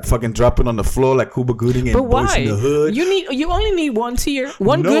 I start fucking dropping on the floor like Cuba Gooding and But Boys why? in the Hood. You only need one tear,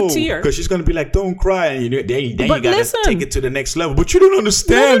 good tear. Because she's gonna be like, "Don't cry," and then you But gotta listen. take it to the next level. But you don't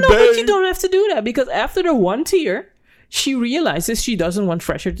understand, No, babe. but you don't have to do that because after the one tear, she realizes she doesn't want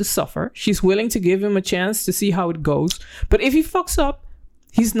Fresher to suffer. She's willing to give him a chance to see how it goes. But if he fucks up,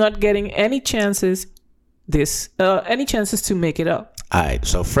 he's not getting any chances. Any chances to make it up. Alright,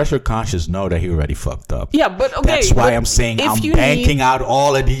 so Fresher conscious know that he already fucked up. Yeah, but okay. That's why I'm saying I'm banking out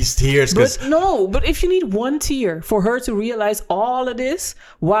all of these tears. But if you need one tear for her to realize all of this,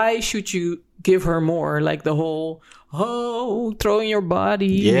 why should you give her more? Like the whole, throwing your body.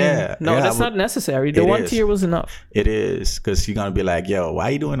 Yeah. No, yeah, that's not necessary. The one tear was enough. It is, because you're gonna be like, yo, why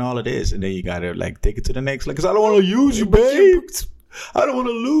are you doing all of this? And then you gotta like take it to the next level. Because I don't want to use you, babe. I don't want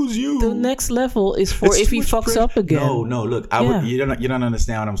to lose you. The next level is for if he fucks up again. No. Look, you don't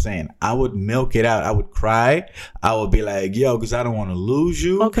understand what I'm saying. I would milk it out. I would cry. I would be like, yo, because I don't want to lose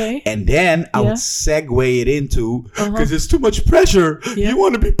you. Okay. And then I would segue it into because it's too much pressure. Yeah. You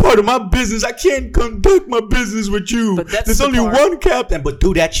want to be part of my business. I can't conduct my business with you. But there's only one captain. But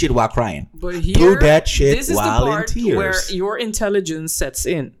do that shit while crying. But here, do that shit this is while the part in tears. where your intelligence sets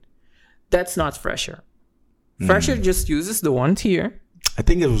in. That's not Fresher. Fresher just uses the one tear. I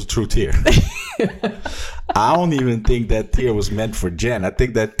think it was a true tear. I don't even think that tear was meant for Jen. I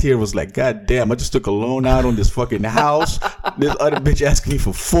think that tear was like, God damn, I just took a loan out on this fucking house. This other bitch asking me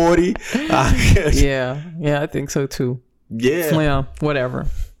for 40. Yeah, I think so too. Yeah, whatever.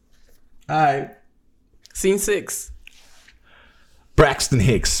 All right. Scene 6. Braxton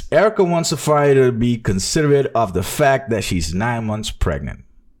Hicks. Erica wants Safari to be considerate of the fact that she's 9 months pregnant.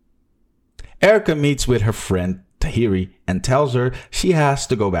 Erica meets with her friend Tahiri and tells her she has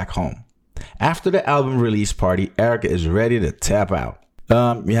to go back home. After the album release party, Erica is ready to tap out.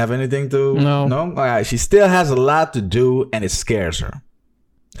 You have anything to? No. All right. She still has a lot to do and it scares her.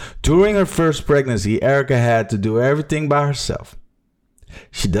 During her first pregnancy, Erica had to do everything by herself.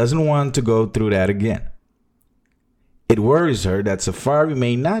 She doesn't want to go through that again. It worries her that Safari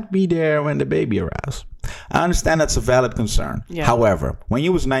may not be there when the baby arrives. I understand that's a valid concern. Yeah. However, when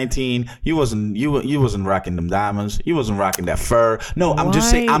you was 19, you wasn't rocking them diamonds. You wasn't rocking that fur. No, I'm just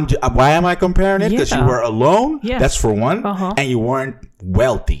saying. Why am I comparing it? Because you were alone. Yes. That's for one, and you weren't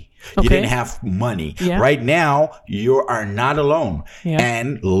wealthy. You didn't have money. Yeah. Right now, you are not alone. Yeah.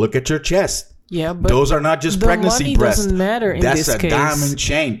 And look at your chest. Yeah, but those are not just pregnancy money breasts. Doesn't matter in That's this a case. diamond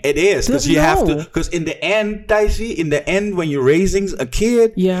chain. It is because you have to. Because in the end, Daisy, when you're raising a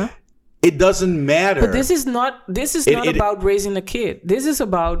kid, it doesn't matter. But this is not about raising a kid. This is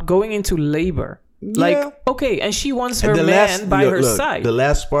about going into labor. Like, okay, and she wants her man by her side. The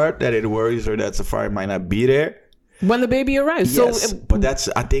last part that it worries her that Safari might not be there. When the baby arrives. Yes, so, but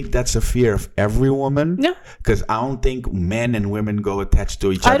I think that's a fear of every woman. Yeah. Because I don't think men and women go attached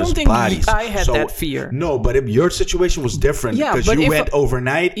to each other's bodies. I had that fear. No, but if your situation was different because you went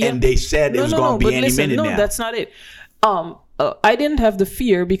overnight and they said it was going to be any minute now. No, that's not it. I didn't have the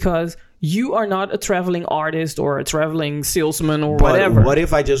fear because you are not a traveling artist or a traveling salesman or whatever. What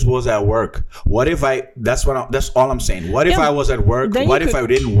if I just was at work? That's all I'm saying. What if I was at work? What if I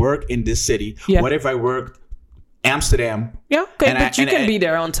didn't work in this city? Yeah. What if I worked Amsterdam? Yeah, okay, but you can be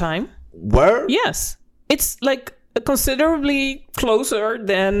there on time. Where? Yes. It's like considerably closer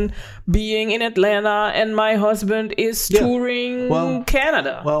than being in Atlanta and my husband is touring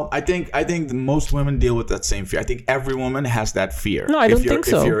Canada. Well, I think most women deal with that same fear. I think every woman has that fear. No, I don't think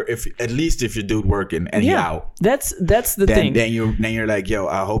so. If at least if you dude working and he out. That's the thing. Then you're like, yo,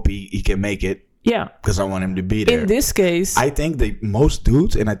 I hope he can make it. Yeah. Because I want him to be there. In this case, I think most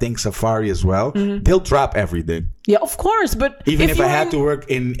dudes, and I think Safari as well, they'll drop everything. Yeah, of course. But even if I had to work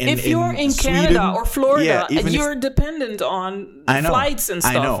if you're in Sweden, Canada or Florida, you're dependent on flights and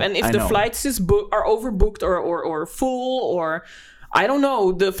stuff. And if the flights are overbooked or full, or I don't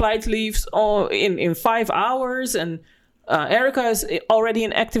know, the flight leaves in 5 hours and Erica is already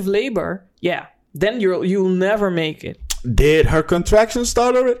in active labor, then you'll never make it. Did her contractions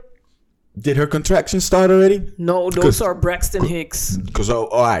start already? No, those are Braxton Hicks. All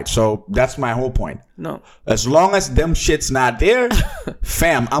right, so that's my whole point. No. As long as them shit's not there,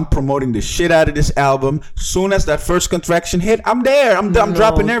 fam, I'm promoting the shit out of this album. Soon as that first contraction hit, I'm there. I'm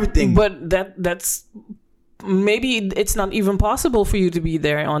dropping everything. But that's maybe it's not even possible for you to be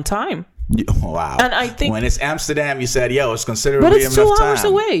there on time. Wow. And I think when it's Amsterdam, you said, yo, it's considerably but it's enough 2 hours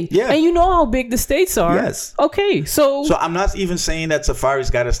time. away. Yeah. And you know how big the states are. Yes. Okay, so I'm not even saying that Safari's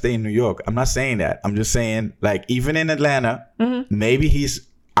got to stay in New York. I'm not saying that. I'm just saying, like, even in Atlanta, maybe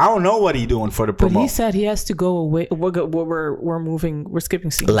I don't know what he's doing for the but promo. he said he has to go away. We're moving. We're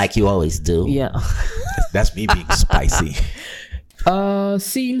skipping scenes. Like you always do. Yeah. That's me being spicy.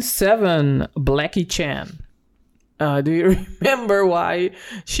 Scene 7, Blackie Chan. Do you remember why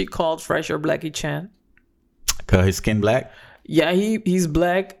she called Fresher Blackie Chan? Cause his skin black? Yeah, he's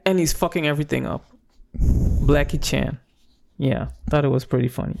black and he's fucking everything up. Blackie Chan. Yeah, thought it was pretty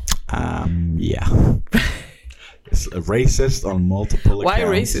funny. Yeah. It's a racist on multiple accounts. Why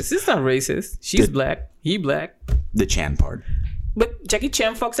racist? It's not racist. She's black. He black. The Chan part. But Jackie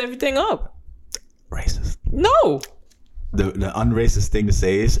Chan fucks everything up. Racist. No. The unracist thing to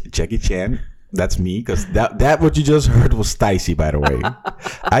say is Jackie Chan. That's me, because that what you just heard was Stacey, by the way.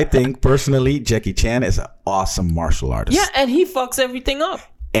 I think personally, Jackie Chan is an awesome martial artist. Yeah, and he fucks everything up.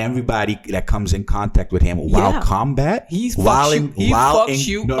 Everybody that comes in contact with him while combat, while in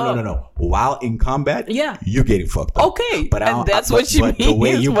combat, you're getting fucked up. Okay, and that's what she means. The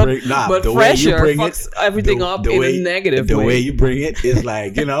way you bring, but the way you bring fucks everything up in a negative way. The way you bring it is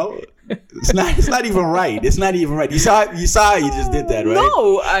like, you know. It's not even right. It's not even right. You saw you just did that, right?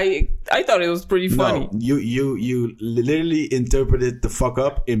 No, I thought it was pretty funny. No, you literally interpreted the fuck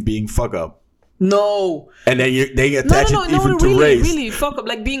up in being fuck up. No. And then they attach it even to really, race. really fuck up,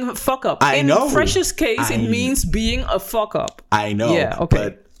 like being a fuck up. I know. In Fresh's case, it means being a fuck up. I know. Yeah, okay.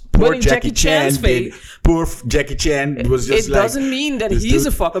 But poor Jackie Chan was just it doesn't mean that he's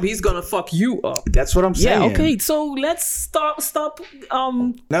a fuck up. He's gonna fuck you up. That's what I'm saying. Yeah, okay. So let's stop.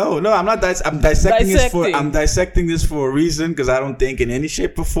 No, I'm not. I'm dissecting this for a reason, because I don't think in any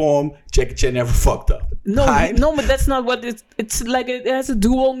shape or form Jackie Chan ever fucked up. No, but that's not what it's like. It has a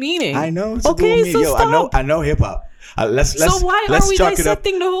dual meaning. I know. It's a dual meaning. So stop. I know hip hop. So why are we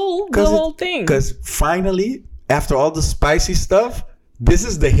dissecting the whole thing? Because finally, after all the spicy stuff, this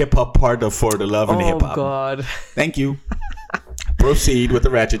is the hip hop part of For the Love and Hip Hop. Oh God! Thank you. Proceed with the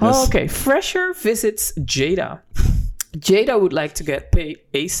ratchetness. Okay, Fresher visits Jada. Jada would like to get paid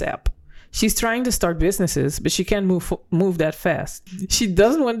ASAP. She's trying to start businesses, but she can't move that fast. She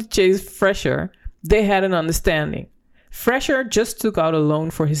doesn't want to chase Fresher. They had an understanding. Fresher just took out a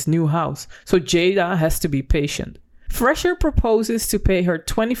loan for his new house, so Jada has to be patient. Fresher proposes to pay her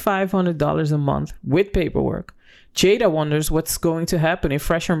 $2,500 a month with paperwork. Jada wonders what's going to happen if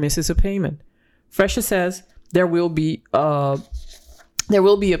Fresher misses a payment. Fresher says there will be a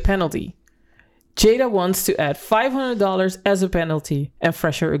penalty. Jada wants to add $500 as a penalty, and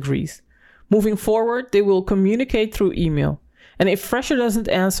Fresher agrees. Moving forward, they will communicate through email. And if Fresher doesn't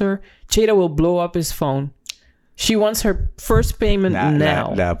answer, Jada will blow up his phone. She wants her first payment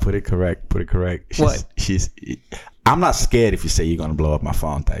now. Nah, put it correct. What? I'm not scared if you say you're gonna blow up my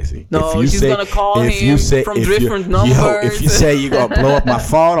phone, Tyson. No, she's gonna call him from different numbers. If you say you're gonna blow up my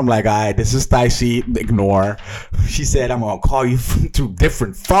phone, I'm like, all right, this is Tyson. Ignore. She said I'm gonna call you through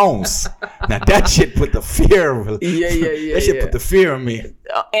different phones. Now that shit put the fear. Yeah. That shit put the fear in me.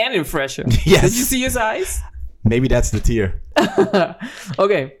 And in Fresher. Yes. Did you see his eyes? Maybe that's the tear.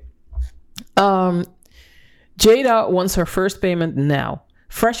 Okay. Jada wants her first payment now.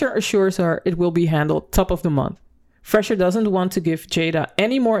 Fresher assures her it will be handled top of the month. Fresher doesn't want to give Jada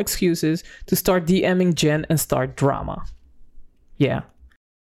any more excuses to start DMing Jen and start drama. Yeah.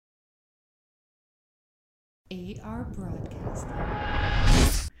 AR Broadcasting.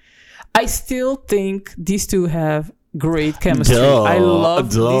 I still think these two have great chemistry. I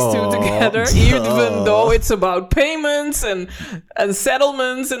love these two together, even though it's about payments and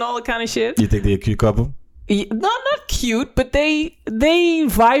settlements and all that kind of shit. You think they're a cute couple? Not cute, but they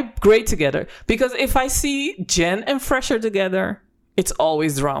vibe great together. Because if I see Jen and Fresher together, it's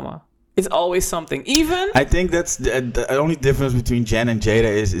always drama. It's always something. I think that's the only difference between Jen and Jada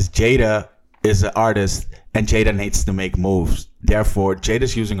is Jada is an artist and Jada needs to make moves. Therefore,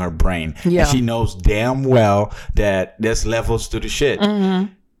 Jada's using her brain. Yeah. And she knows damn well that there's levels to the shit.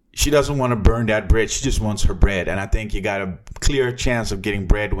 Mm-hmm. She doesn't want to burn that bridge. She just wants her bread. And I think you got a clear chance of getting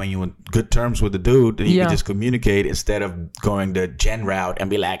bread when you're on good terms with the dude. And you can just communicate instead of going the Jen route and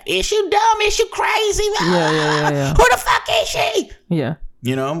be like, is you dumb? Is you crazy? Yeah. Who the fuck is she? Yeah.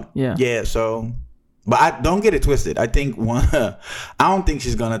 You know? Yeah. Yeah, so... But I don't get it twisted. I think I don't think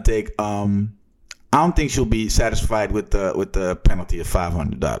she's going to take... I don't think she'll be satisfied with the penalty of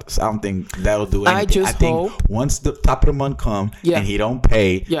 $500. I don't think that'll do anything. I think once the top of the month come and he don't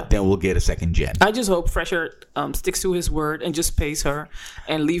pay, then we'll get a second gen. I just hope Fresher sticks to his word and just pays her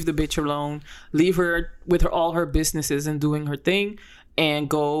and leave the bitch alone. Leave her with all her businesses and doing her thing and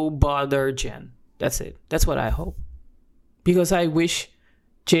go bother Jen. That's it. That's what I hope. Because I wish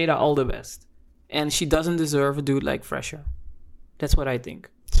Jada all the best. And she doesn't deserve a dude like Fresher. That's what I think.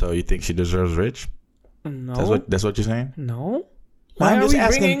 So you think she deserves Rich? No. That's what you're saying? No. Why are we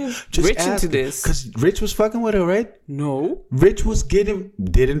bringing Rich into this? Because Rich was fucking with her, right? No. Rich was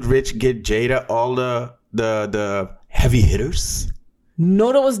didn't Rich get Jada all the heavy hitters?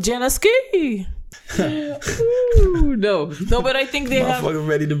 No, that was Jenna Ski. No, but I think they have.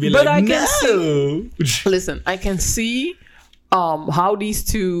 Ready to be but like, I can see. Listen, I can see how these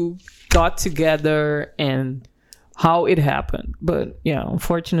two got together and how it happened. But yeah,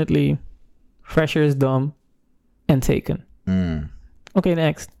 unfortunately, Fresher is dumb and taken. Okay,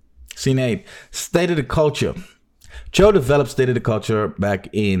 next. Scene 8. State of the Culture. Joe developed State of the Culture back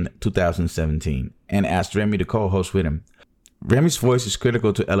in 2017 and asked Remy to co-host with him. Remy's voice is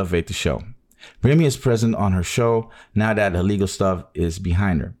critical to elevate the show. Remy is present on her show now that the legal stuff is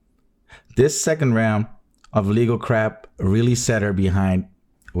behind her. This second round of legal crap really set her behind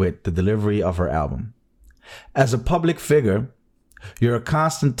with the delivery of her album. As a public figure, you're a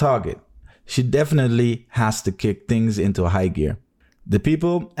constant target. She definitely has to kick things into high gear. The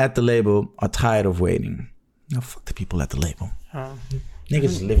people at the label are tired of waiting. No, fuck the people at the label. Niggas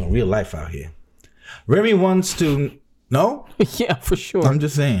is living real life out here. Remy wants to... No? Yeah, for sure. I'm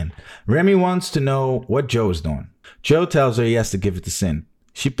just saying. Remy wants to know what Joe is doing. Joe tells her he has to give it to Sin.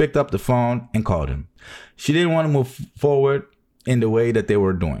 She picked up the phone and called him. She didn't want to move forward in the way that they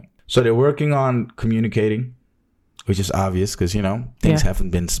were doing. So they're working on communicating, which is obvious because, things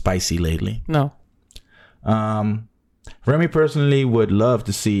haven't been spicy lately. No. Remy personally would love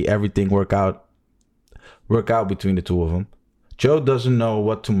to see everything work out between the two of them. Joe doesn't know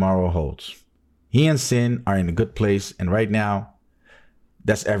what tomorrow holds. He and Sin are in a good place, and right now,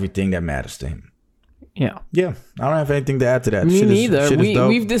 that's everything that matters to him. Yeah. Yeah, I don't have anything to add to that. Me neither.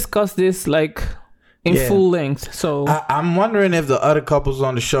 We've discussed this in full length. So I'm wondering if the other couples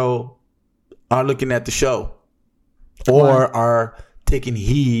on the show are looking at the show or are taking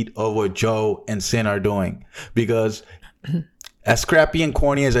heed of what Joe and Sin are doing. Because as crappy and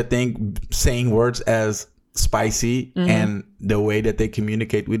corny as I think saying words as spicy and the way that they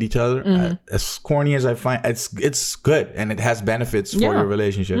communicate with each other, as corny as I find, it's good and it has benefits for your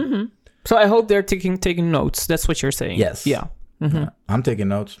relationship. So I hope they're taking notes. That's what you're saying. Yes. Yeah. I'm taking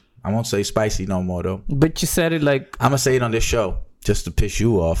notes. I won't say spicy no more though. But you said it like... I'm gonna say it on this show just to piss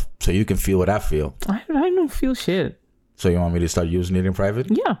you off so you can feel what I feel. I don't feel shit. So you want me to start using it in private?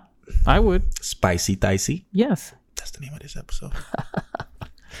 Yeah, I would. Spicy dicey? Yes. That's the name of this episode.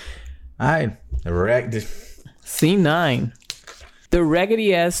 All right. Scene 9. The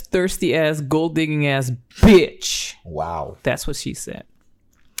raggedy ass, thirsty ass, gold digging ass bitch. Wow. That's what she said.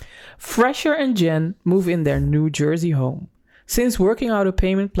 Fresher and Jen move in their New Jersey home. Since working out a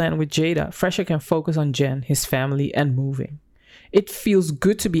payment plan with Jada, Fresher can focus on Jen, his family, and moving. It feels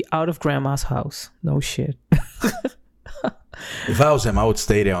good to be out of grandma's house. No shit. If I was him, I would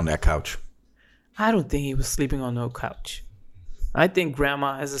stay there on that couch. I don't think he was sleeping on no couch. I think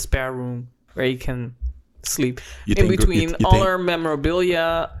grandma has a spare room where he can sleep. In between all her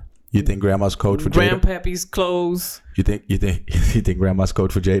memorabilia. You think grandma's code for Jada? Grandpappy's clothes. You think grandma's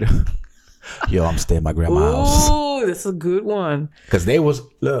code for Jada? Yo, I'm staying at my grandma's house. Oh, that's a good one. Because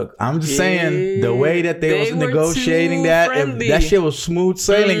I'm just saying, the way that they was negotiating that shit was smooth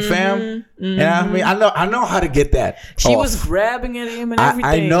sailing, fam. And I mean, I know how to get that. She was grabbing at him and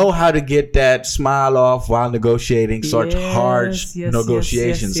everything. I know how to get that smile off while negotiating such hard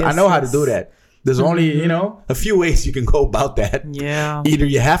negotiations. I know how to do that. There's only, a few ways you can go about that. Yeah. Either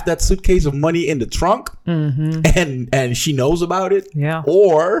you have that suitcase of money in the trunk and she knows about it. Yeah.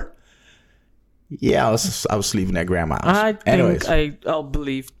 Or... yeah, I was sleeping at grandma's. I think I'll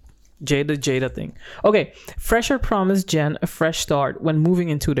believe Jada thing. Okay, Fresher promised Jen a fresh start when moving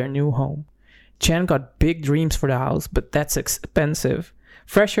into their new home. Jen got big dreams for the house, but that's expensive.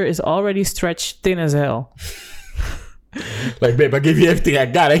 Fresher is already stretched thin as hell. Like, babe, I give you everything I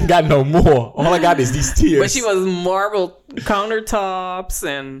got. I ain't got no more. All I got is these tears. But she was marble countertops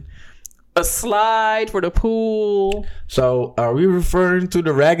and a slide for the pool. So, are we referring to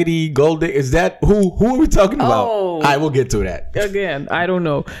the raggedy gold? Is that who are we talking about? Oh, I will get to that. Again, I don't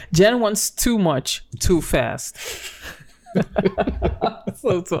know. Jen wants too much, too fast.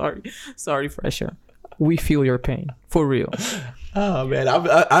 So sorry, Fresher. We feel your pain. For real. Oh man,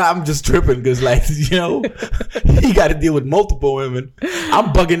 I'm just tripping because like you know he got to deal with multiple women.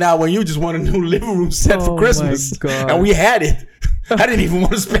 I'm bugging out when you just want a new living room set for Christmas, and we had it. I didn't even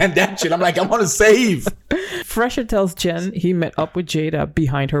want to spend that shit. I'm like, I want to save. Fresher tells Jen he met up with Jada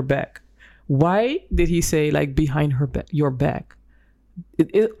behind her back. Why did he say like behind her your back?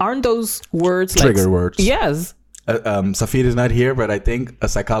 Aren't those words trigger words? Yes. Safita's not here, but I think a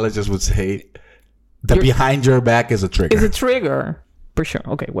psychologist would say the behind your back is a trigger. Is a trigger. For sure.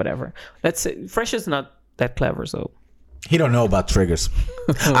 Okay, whatever. Let's say Fresh is not that clever, so he don't know about triggers.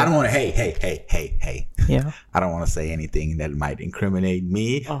 I don't want to hey. Yeah. I don't want to say anything that might incriminate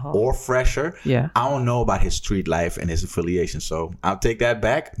me or Fresher. Yeah. I don't know about his street life and his affiliation, so I'll take that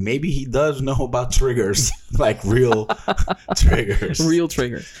back. Maybe he does know about triggers, like real triggers. Real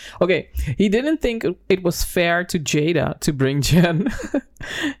triggers. Okay. He didn't think it was fair to Jada to bring Jen.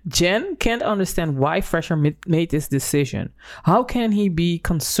 Jen can't understand why Fresher made this decision. How can he be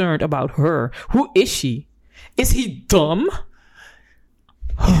concerned about her? Who is she? Is he dumb?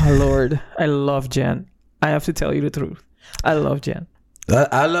 Oh, Lord. I love Jen. I have to tell you the truth. I love Jen.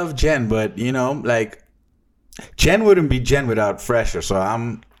 I love Jen, but, you know, like, Jen wouldn't be Jen without Fresher. So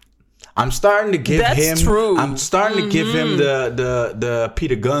I'm starting to give him... True. I'm starting to give him the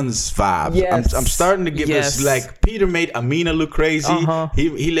Peter Guns vibe. Yes. I'm starting to give this, like, Peter made Amina look crazy.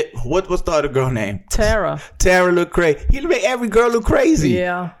 What's the other girl name? Tara look crazy. He made every girl look crazy.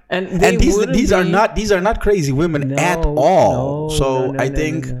 Yeah. And these are not crazy women at all. So I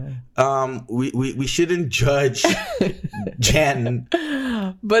think we shouldn't judge Jen.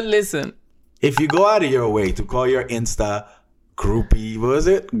 But listen, if you go out of your way to call your Insta groupie, what was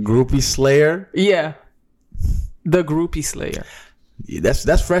it? Groupie slayer? Yeah. The groupie slayer.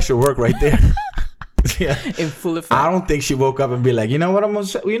 That's Fresher work right there. Yeah. In full effect. I don't think she woke up and be like, you know what I'm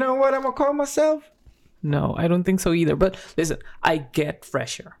gonna call myself? No, I don't think so either. But listen, I get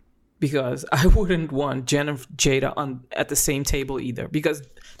Fresher because I wouldn't want Jen and Jada at the same table either. Because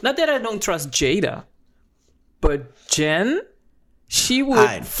not that I don't trust Jada, but Jen, she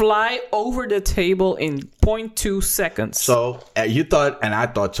would fly over the table in 0.2 seconds. So you thought, and I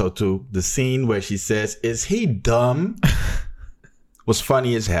thought so too, the scene where she says, "Is he dumb?" was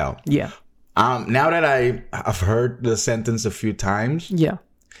funny as hell. Yeah. Now that I've heard the sentence a few times. Yeah.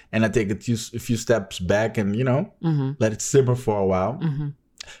 And I take a few steps back and, you know, let it simmer for a while. Mm-hmm.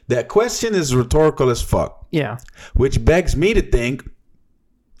 That question is rhetorical as fuck. Yeah. Which begs me to think...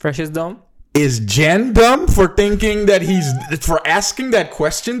 Fresh is dumb? Is Jen dumb for thinking that for asking that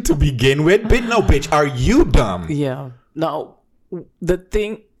question to begin with? No, bitch, are you dumb? Yeah. Now, the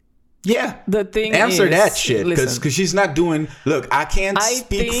thing... Yeah. The thing Answer is, that shit. Because she's not doing... Look, I can't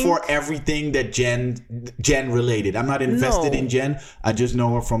speak for everything that Jen related. I'm not invested in Jen. I just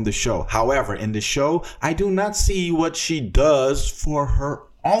know her from the show. However, in the show, I do not see what she does for her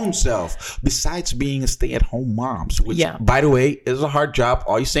own self besides being a stay-at-home mom. Which, by the way, is a hard job.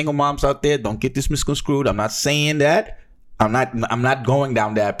 All you single moms out there, don't get this misconstrued. I'm not saying that. I'm not going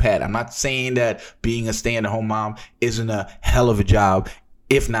down that path. I'm not saying that being a stay-at-home mom isn't a hell of a job,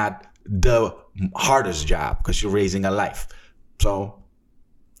 if not the hardest job, because you're raising a life. So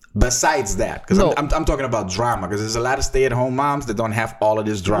besides that, because I'm talking about drama, because there's a lot of stay-at-home moms that don't have all of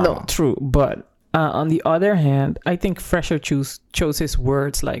this drama. No, true. But on the other hand, I think Fresher chose his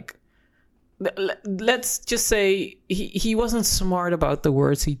words like, let's just say he wasn't smart about the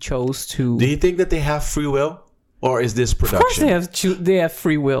words he chose to. Do you think that they have free will, or is this production? Of course they have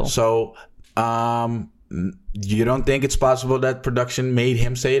free will. So you don't think it's possible that production made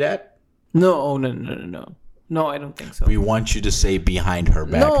him say that? No, I don't think so. We want you to say behind her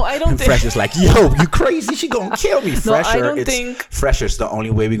back. No, I don't think... Fresher's like, yo, you crazy? She gonna kill me. Fresher, I don't think... Fresher's the only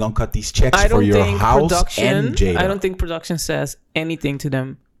way we gonna cut these checks for your house and Jada. I don't think production says anything to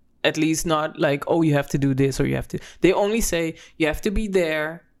them. At least not like, oh, you have to do this or you have to... They only say, you have to be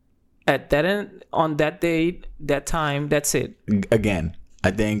there at that on that date, that time, that's it. Again,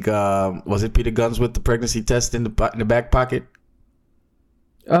 I think, was it Peter Guns with the pregnancy test in the back pocket?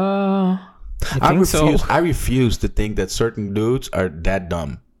 I refuse to think that certain dudes are that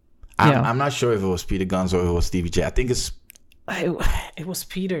dumb. I'm not sure if it was Peter Guns or if it was Stevie J. I think it was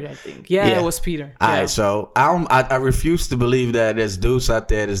Peter, I think. Yeah, it was Peter. All right, so I refuse to believe that there's dudes out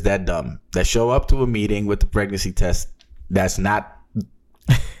there that's that dumb, that show up to a meeting with the pregnancy test that's not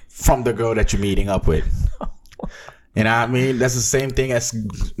from the girl that you're meeting up with. You know what I mean? That's the same thing as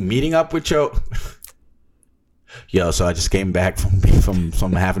meeting up with your... Yo, so I just came back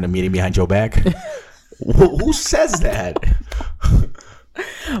from having a meeting behind your back. Who says that?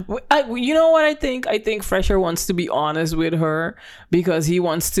 You know what I think? I think Fresher wants to be honest with her because he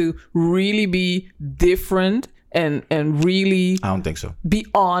wants to really be different and really I don't think so. be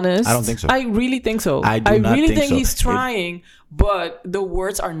honest. I don't think so. I really think so. I do not really think think so. he's trying, but the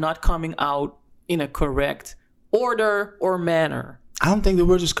words are not coming out in a correct order or manner. I don't think the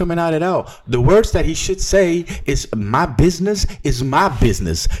words is coming out at all. The words that he should say is my business is my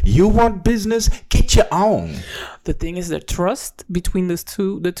business. You want business? Get your own. The thing is, the trust between the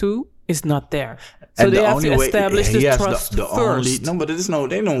two is not there. So And they the have only to way- establish the yes, trust the only first. no, but there's no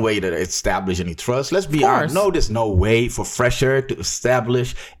way to establish any trust. Let's be course. honest. No, there's no way for Fresher to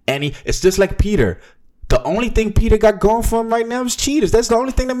establish any. It's just like Peter. The only thing Peter got going for him right now is cheaters. That's the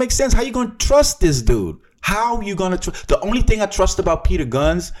only thing that makes sense. How you gonna trust this dude? How you gonna trust? The only thing I trust about Peter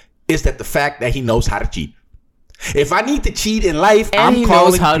Guns is that the fact that he knows how to cheat. If I need to cheat in life, And I'm he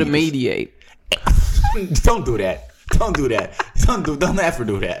calling knows how to Peters. mediate. Don't do that. Don't do that. Don't ever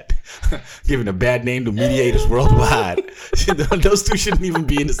do that. Giving a bad name to mediators worldwide. Those two shouldn't even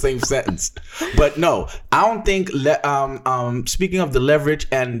be in the same sentence. But no, I don't think. Speaking of the leverage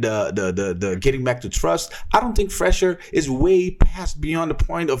and the getting back to trust, I don't think Fresher is way past beyond the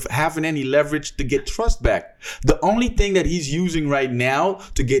point of having any leverage to get trust back. The only thing that he's using right now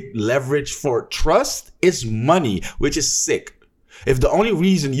to get leverage for trust is money, which is sick. If the only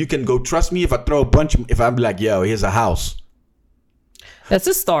reason you can go trust me if I throw a bunch of, if I'm like, yo, here's a house. That's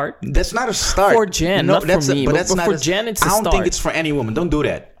a start. That's not a start. For Jen, not that's for me, but but that's not for Jen, it's a I don't start. think it's for any woman. Don't do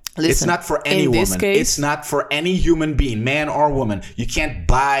that. It's Listen, not for any in this woman. case- It's not for any human being, man or woman. You can't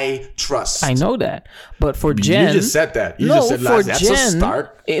buy trust. I know that, but for Jen, You just said that. You no, just said for that's Jen, a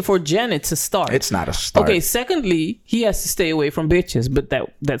start. For Jen, it's a start. It's not a start. Okay. Secondly, he has to stay away from bitches, but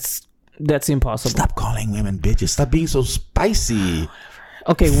that's impossible. Stop calling women bitches. Stop being so spicy.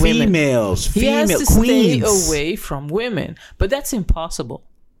 Okay, women. Females, He has female to queens. stay away from women, but that's impossible.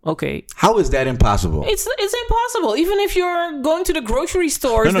 Okay, How is that impossible? it's impossible. Even if you're going to the grocery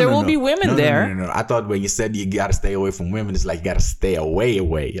stores, there will be women there. No. I thought when you said you gotta stay away from women, it's like you gotta stay away.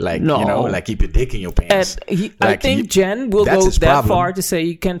 Like, No. you know, like keep your dick in your pants. I think Jen will that's go his that problem. far to say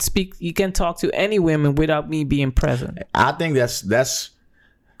you can't talk to any women without me being present. I think that's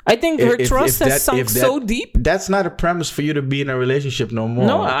I think her if trust that- has sunk if that- so deep. That's not a premise for you to be in a relationship no more.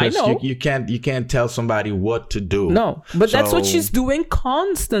 No, I 'Cause know. You can't tell somebody what to do. No, but that's what So- she's doing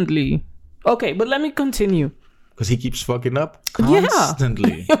constantly. Okay, but let me continue. Because he keeps fucking up Yeah.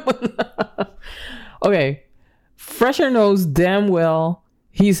 constantly. Okay, Fresher knows damn well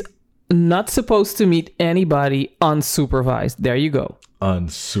he's not supposed to meet anybody unsupervised. There you go.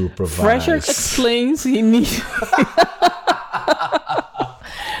 Unsupervised. Fresher explains he needs.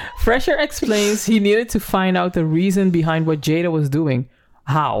 Fresher explains he needed to find out the reason behind what Jada was doing.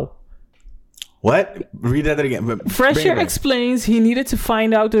 How? What? Read that again. Fresher Bring it back. explains he needed to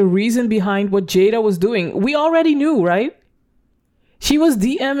find out the reason behind what Jada was doing. We already knew, right? She was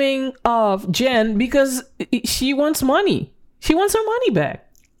DMing of Jen because she wants money. She wants her money back.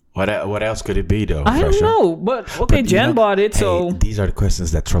 What else could it be though? I don't Fresher? know, but okay, But, you Jen know, bought it, hey, so these are the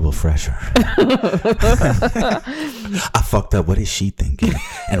questions that trouble Fresher. I fucked up. What is she thinking?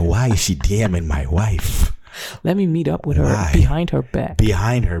 And why is she DMing my wife let me meet up with her Why? behind her back.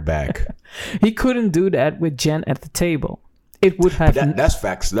 behind her back? He couldn't do that with Jen at the table. It would have That's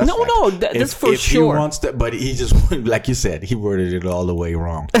facts. That's No, facts. no, that's for if sure. He wants to, but he just, like you said, he worded it all the way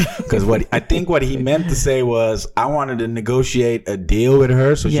wrong. Because what he meant to say was, I wanted to negotiate a deal with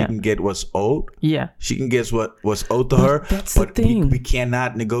her so Yeah. she can get what's owed. yeah. She can get what's owed to her. that's the but thing. We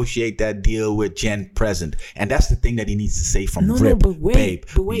cannot negotiate that deal with Jen present. And that's the thing that he needs to say from No, Rip. but wait,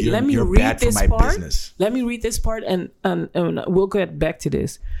 Babe, let me you're read bad this for my part. business. Let me read this part, and we'll get back to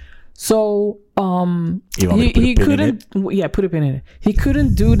this. So, You want me to put a he pin in couldn't. Yeah, put a pin in it. He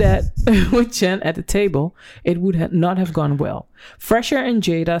couldn't do that with Jen at the table. It would not have gone well. Fresher and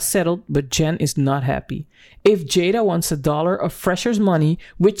Jada settled, but Jen is not happy. If Jada wants $1 of Fresher's money,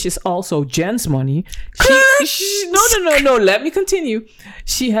 which is also Jen's money, no. Let me continue.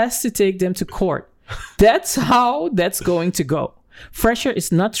 She has to take them to court. That's how that's going to go. Fresher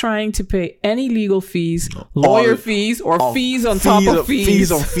is not trying to pay any legal fees, lawyer fees, or fees on top of fees.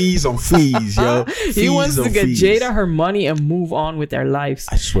 Fees on fees on fees, yo. He Fees wants to on get fees. Jada her money and move on with their lives.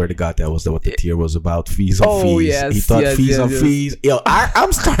 I swear to God, that was what the tier was about. Fees on Oh, fees. yes, He thought yes, fees yes, on yes. fees. Yo,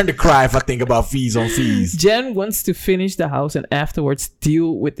 I'm starting to cry if I think about fees on fees. Jen wants to finish the house and afterwards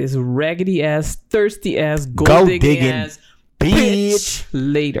deal with this raggedy ass, thirsty ass, Go gold digging digging, ass bitch.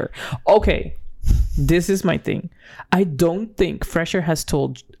 later. Okay, this is my thing. I don't think Fresher has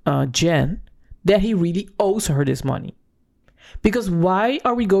told Jen that he really owes her this money. Because why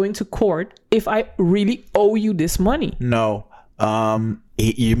are we going to court if I really owe you this money? No.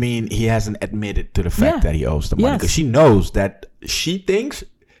 You mean he hasn't admitted to the fact Yeah. that he owes the money? Yes. Because she knows that Jen thinks-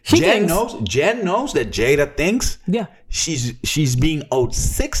 knows that Jada thinks Yeah. she's being owed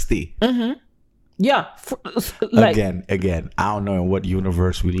 60. Yeah. Like, Again, I don't know in what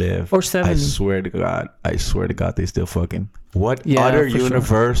universe we live. Or 70. I swear to God, they still fucking. What Yeah, other for sure.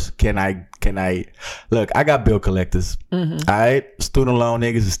 universe can I look? I got bill collectors. Mm-hmm. All right, student loan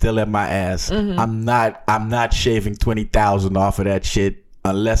niggas is still at my ass. I'm not shaving 20,000 off of that shit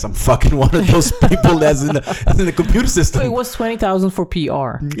unless I'm fucking one of those people that's in the computer system. it was 20,000 for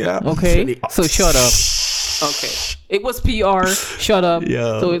PR. Yeah. Okay. So shut up. Okay. It was PR. Shut up.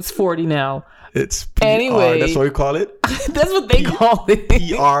 Yo. So it's 40 now. It's PR. Anyway. That's what we call it. That's what they call it.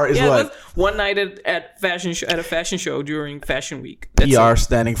 PR is what? that's one night at a fashion show during Fashion Week. That's PR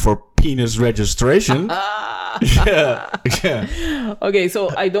standing for penis registration. yeah. Okay,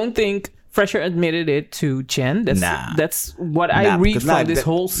 so I don't think Fresher admitted it to Jen. That's what I read from this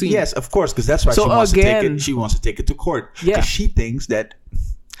whole scene. Yes, of course, because that's why So she wants to take again- it. She wants to take it to court. Yeah. Because she thinks that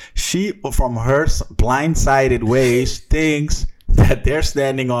from her blindsided ways, thinks that they're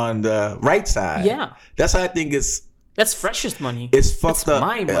standing on the right side. Yeah. That's how I think That's Fresher's money. it's fucked up.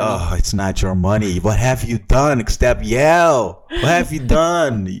 my money. Oh, it's not your money. What have you done except yell? What have you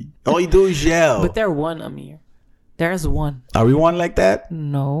done? All you do is yell. But they're one, Amir. There's one. Are we one like that?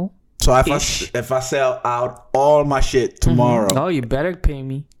 No. So Ish. if I sell out all my shit tomorrow, Oh, you better pay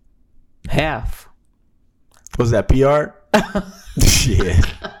me half. was that PR? Shit.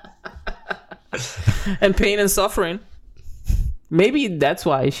 And pain and suffering. Maybe that's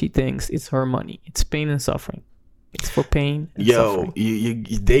why she thinks it's her money. It's pain and suffering. It's for pain and suffering.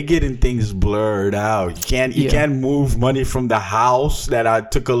 They getting things blurred out. You can't move money from the house that I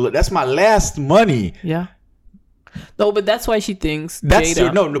took a look. That's my last money. Yeah. No, but that's why she thinks That's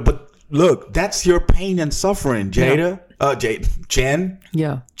Jada. no, but look, that's your pain and suffering, Jada. Jen,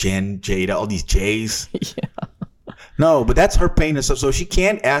 Jada, all these J's. Yeah. No, but that's her pain and stuff. So she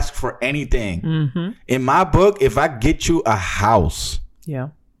can't ask for anything. Mm-hmm. In my book, if I get you a house, Yeah.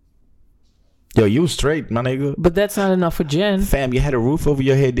 yo, you straight, my nigga. But that's not enough for Jen. Fam, you had a roof over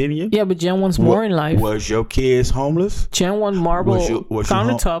your head, didn't you? Yeah, but Jen wants more in life. Was your kids homeless? Jen wants marble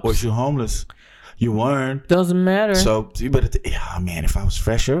countertops. Was you homeless? You weren't. Doesn't matter. So you better. Man, if I was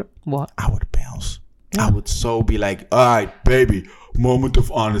fresher, What? I would bounce. I would so be like, all right, baby, moment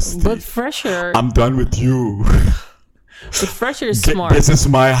of honesty. But Fresher, I'm done with you. but Fresher is smart. This is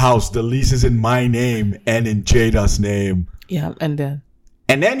my house. The lease is in my name and in Jada's name. Yeah, and then.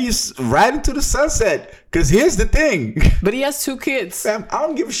 And then you ride into the sunset. Because here's the thing. But he has 2 kids. Fam, I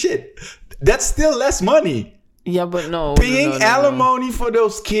don't give a shit. That's still less money. Yeah, but no. Paying no, no. alimony for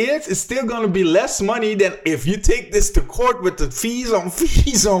those kids is still going to be less money than if you take this to court with the fees on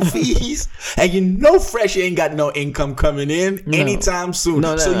fees on fees. And you know Fresh ain't got no income coming in anytime soon.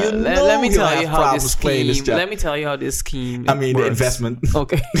 No, so you know let me he'll tell you have how problems this playing this scheme. job. Let me tell you how this scheme. I mean, the works. investment.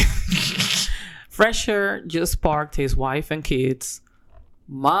 Okay. Fresher just parked his wife and kids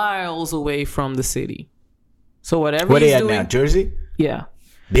miles away from the city. So whatever Where he's they at doing, now? Jersey? yeah.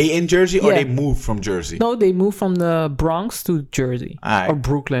 They in Jersey or Yeah. they moved from Jersey? No, they moved from the Bronx to Jersey Alright. or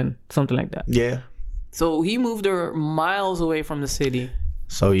Brooklyn, something like that. Yeah. So he moved her miles away from the city.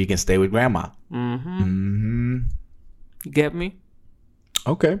 So you can stay with grandma. You get me?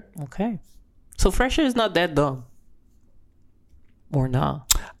 Okay. Okay. So Fresher is not that dumb. Or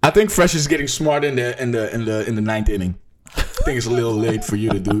not. I think Fresh is getting smart in the ninth inning. I think it's a little late for you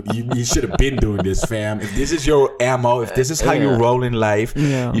to do. You should have been doing this, fam. If this is your ammo, if this is how you roll in life,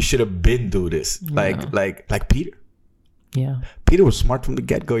 you should have been do this. Like Peter. Yeah. Peter was smart from the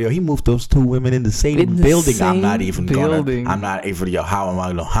get go. Yo, he moved those 2 women in the same In the building. same I'm not even building. Yo, how am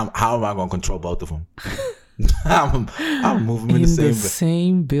I gonna control both of them? I'm moving in the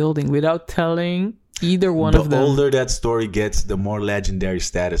same building without telling either one of The them. older that story gets, the more legendary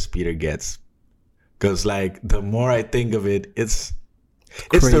status Peter gets. Because the more I think of it, it's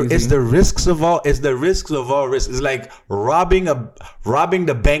the risks of all risks. It's like robbing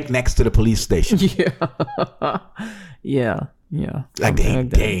the bank next to the police station. Yeah. Like they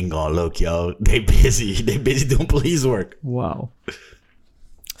ain't gonna look, yo. They busy doing police work. Wow.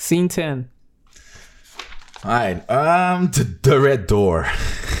 Scene 10. All right. The red door.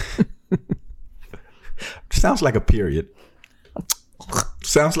 Sounds like a period.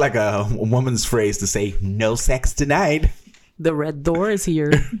 Sounds like a woman's phrase to say no sex tonight. The red door is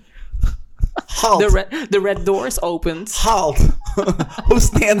here. Halt. The red door is opened. Halt. Who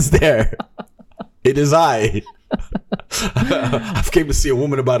stands there? It is I. I've came to see a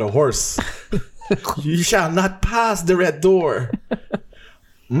woman about a horse. You shall not pass the red door.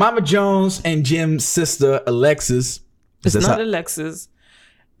 Mama Jones and Jim's sister Alexis It's That's not how- Alexis.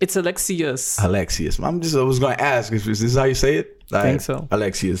 It's Alexius. Alexius. I was going to ask, is this how you say it? I think so.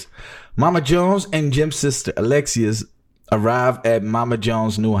 Alexius. Mama Jones and Jim's sister, Alexius, arrived at Mama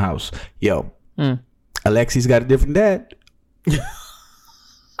Jones' new house. Yo, Alexius got a different dad.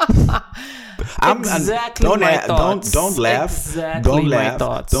 Exactly my thoughts. Don't laugh. Exactly don't my laugh.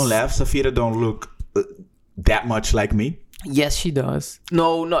 thoughts. Don't laugh. Safira don't look that much like me. Yes, she does.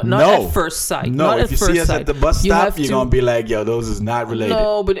 No, not No. at first sight. No, not if at you first see us sight. at the bus You stop, have you're to- gonna be like, yo, those is not related.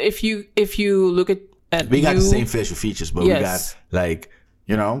 No, but if you look at We got you, the same facial features, but we got Yes. like,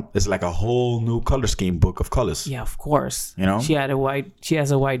 it's like a whole new color scheme, book of colors. Yeah, of course. You know? she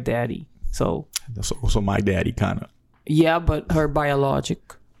has a white daddy. So That's also my daddy, kind of. yeah, but her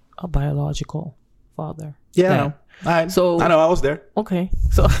biological father. Yeah, I Dad. know. All right. So- I know I was there. Okay,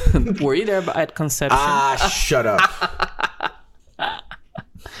 so were you there at conception? Shut up.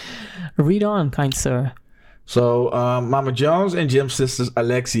 Read on, kind sir. So, Mama Jones and Jim's sisters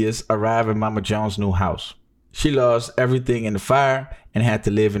Alexius arrived at Mama Jones' new house. She lost everything in the fire and had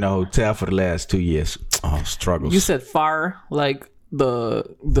to live in a hotel for the last 2 years. Oh, struggles. You said fire, like the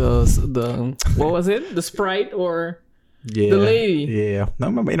what was it? The Sprite or yeah, the lady. Yeah. No,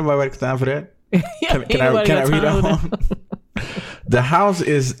 ain't nobody got time for that. yeah, Can I anybody got read time for on? The house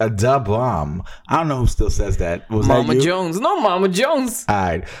is a da bomb. I don't know who still says that. Was Mama that you? Jones. No, Mama Jones. All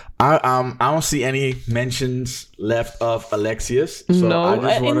right. I don't see any mentions left of Alexius. So No, I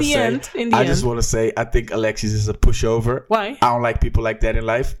just in wanna the say, end, in the I just end. want to say I think Alexius is a pushover. Why? I don't like people like that in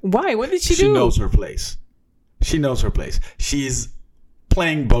life. Why? What did she She do? knows her place. She knows her place. She's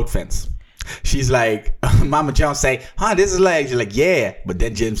playing boat fence. She's like, Mama Jones say, this is like, she's like, yeah. But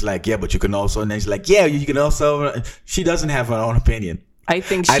then Jim's like, yeah, but you can also, and then she's like, yeah, you can also. She doesn't have her own opinion. I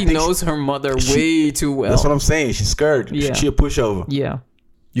think she knows her mother way too well. That's what I'm saying. She's scared. Yeah. She a pushover. Yeah.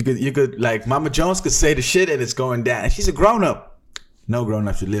 You could like Mama Jones could say the shit and it's going down. And she's a grown up. No grown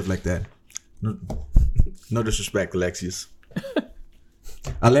up should live like that. No disrespect, Alexius.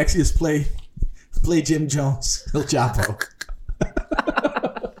 Alexius play Jim Jones. El Chapo.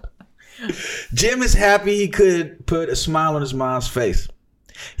 Jim is happy he could put a smile on his mom's face.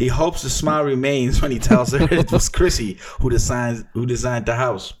 He hopes the smile remains when he tells her it was Chrissy who designed the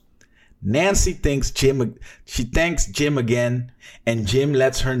house. Nancy thanks Jim again, and Jim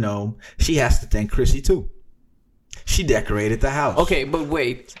lets her know she has to thank Chrissy too. She decorated the house. Okay, but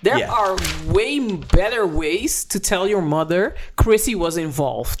wait. There Yeah. are way better ways to tell your mother Chrissy was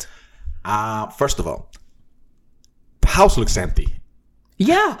involved. First of all, the house looks empty.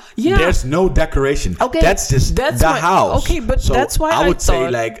 Yeah. There's no decoration. Okay, That's just that's the why- house. okay, but So that's why I I would say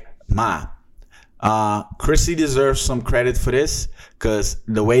thought- like, Ma, Chrissy deserves some credit for this because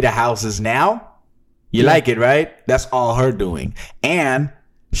the way the house is now, you like it, right? That's all her doing. And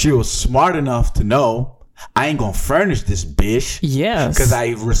she was smart enough to know I ain't gonna furnish this bitch Yes. because I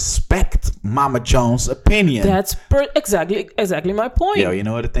respect Mama Jones' opinion. That's exactly my point. Yo, you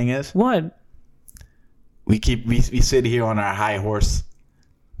know what the thing is? What? We sit here on our high horse,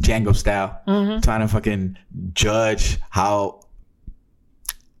 Django style, trying to fucking judge how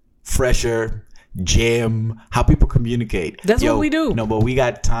Fresher, Jim, how people communicate. That's what we do. No, but we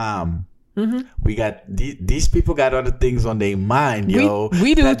got Tom. We got these people got other things on their mind, yo.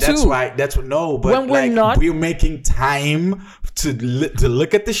 we do That's too. why. That's what. No, but When we're not- we're making time to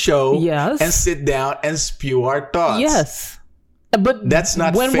look at the show, Yes. and sit down and spew our thoughts. Yes. But That's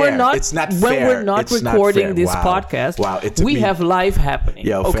not when fair. We're not, It's not when fair. we're not It's not recording fair. this Wow. podcast, Wow, it took we me- have live happening.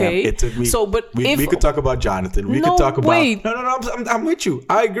 Yo, okay. fam, it took me. So, but if we could talk about Jonathan, we No, could talk about. wait. No, I'm with you.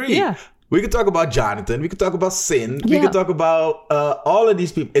 I agree. Yeah. We could talk about Jonathan. We could talk about Sin. We Yeah. could talk about all of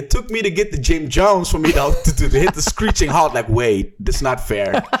these people. It took me to get to Jim Jones for me to hit the screeching halt. Like, wait, this is not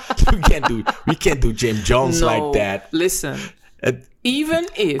fair. we can't do Jim Jones no, like that. Listen, Uh, even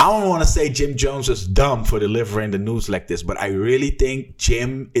if I don't want to say Jim Jones is dumb for delivering the news like this, but I really think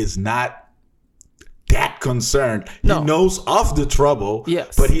Jim is not that concerned. No. He knows of the trouble,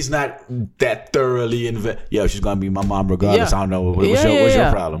 Yes. but he's not that thoroughly invested. Yo, she's gonna be my mom regardless. I don't know. What's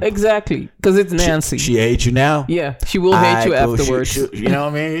your problem? Exactly, because it's Nancy. She hates you now. Yeah, she will hate you Alright, cool. afterwards. You know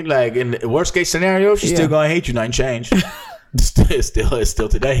what I mean? Like in the worst case scenario, she's Yeah. still gonna hate you. Nothing changed. it's still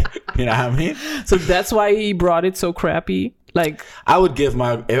today. You know what I mean? So that's why he brought it so crappy. Like, I would give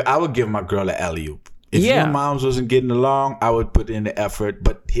my girl an alley-oop. If Yeah. your moms wasn't getting along, I would put in the effort.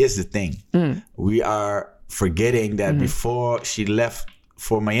 But here's the thing. We are forgetting that before she left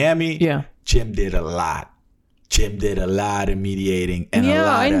for Miami, Yeah. Jim did a lot. Jim did a lot of mediating and Yeah, a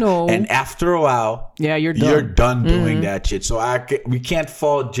lot I of, know. And after a while, yeah, you're done. you're done doing that shit. So we can't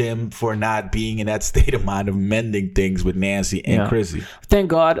fault Jim for not being in that state of mind of mending things with Nancy and Yeah. Chrissy. Thank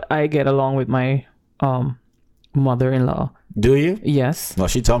God I get along with my mother-in-law. Do you? Yes. Well,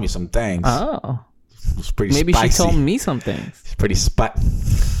 she told me some things. Oh. It's pretty Maybe spicy. she told me some things. It's pretty she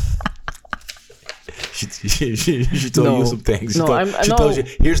told you some things. She told you,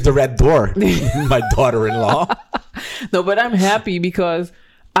 here's the red door, my daughter-in-law. No, but I'm happy because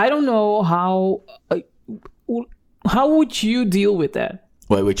I don't know how would you deal with that?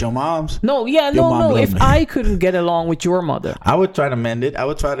 Wait, with your moms? No, yeah, Your mom no. loved If me. I couldn't get along with your mother. I would try to mend it. I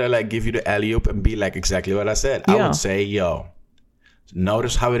would try to like give you the alley-oop and be like exactly what I said. I Yeah. would say, yo,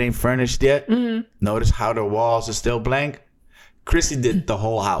 notice how it ain't furnished yet? Mm-hmm. Notice how the walls are still blank? Chrissy did the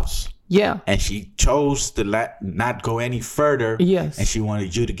whole house. Yeah. And she chose to not go any further. Yes. And she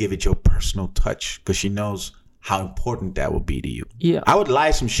wanted you to give it your personal touch because she knows how important that will be to you. Yeah. I would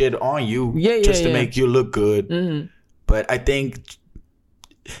lie some shit on you just to make you look good. Mm-hmm. But I think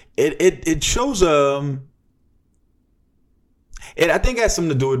it shows I think it has something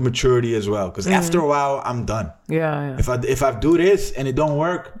to do with maturity as well. Because after a while, I'm done. Yeah. If I do this and it don't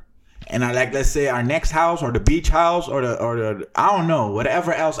work, and I like, let's say our next house or the beach house or the I don't know,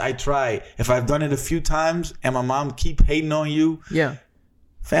 whatever else I try, if I've done it a few times and my mom keep hating on you, Yeah.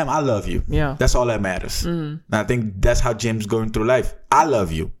 fam, I love you. Yeah. That's all that matters. And I think that's how Jim's going through life. I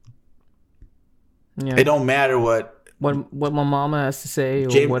love you. Yeah. It don't matter what my mama has to say or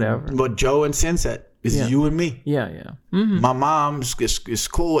Jim, whatever. what Joe and Sin said. It's you and me. Yeah. Mm-hmm. My mom is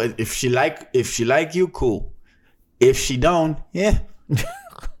cool. If she like you, cool. If she don't, yeah.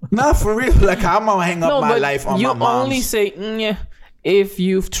 Not for real. Like I'm gonna hang up my life on my mom's. You only say yeah if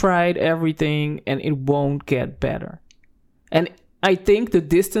you've tried everything and it won't get better. And I think the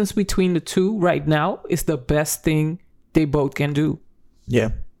distance between the two right now is the best thing they both can do. Yeah.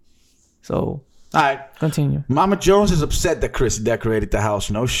 So All right. continue. Mama Jones is upset that Chris decorated the house.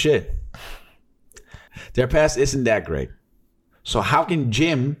 No shit. Their past isn't that great. So how can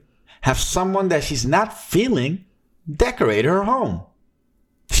Jim have someone that she's not feeling decorate her home?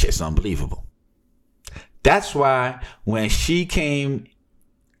 Shit's unbelievable. That's why when she came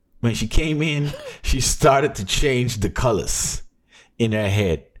in, she started to change the colors in her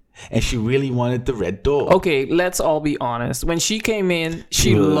head. And she really wanted the red door. Okay, let's all be honest. When she came in,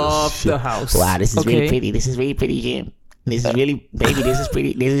 she loved the house. Wow, this is really Okay? pretty. This is really pretty, Jim. This is really, baby, this is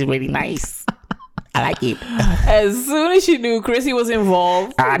pretty. This is really nice. I like it. As soon as she knew Chrissy was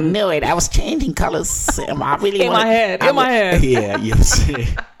involved, I knew it. I was changing colors. I really in my head. Yeah, yes.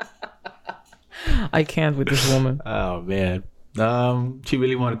 I can't with this woman. Oh man. She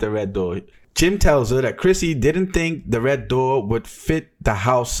really wanted the red door. Jim tells her that Chrissy didn't think the red door would fit the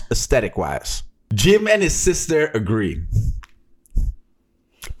house aesthetic wise. Jim and his sister agree.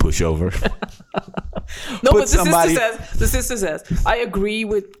 Push over. No, Put but the sister says, I agree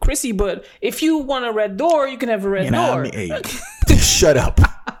with Chrissy, but if you want a red door, you can have a red You know door. what I mean? Hey, shut up.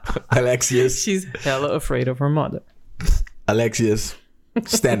 Alexius. She's hella afraid of her mother. Alexius,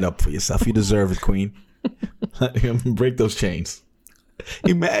 stand up for yourself. You deserve it, queen. Break those chains.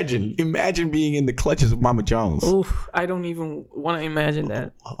 Imagine being in the clutches of Mama Jones. Oof, I don't even want to imagine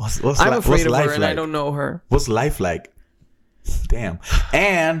that. What's I'm afraid of life her and I don't know her. What's life like? Damn.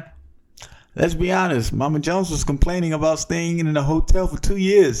 And let's be honest, Mama Jones was complaining about staying in a hotel for 2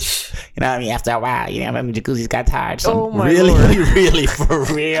 years. You know what I mean? After a while, you know, I mean, the jacuzzis got tired. So Oh my Really? Lord. Really? For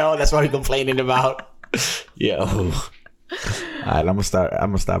real? That's what we're complaining about? Yo. All right, I'm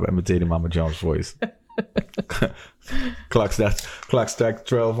gonna stop imitating Mama Jones' voice. Clock strike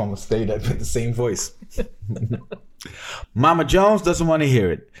 12. I'm gonna stay that with the same voice. Mama Jones doesn't want to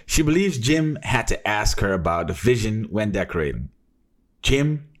hear it. She believes Jim had to ask her about the vision when decorating.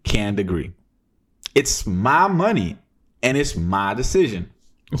 Jim can't agree. It's my money and it's my decision,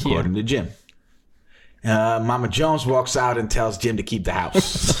 according to Jim. Mama Jones walks out and tells Jim to keep the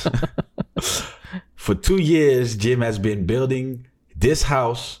house. For 2 years, Jim has been building this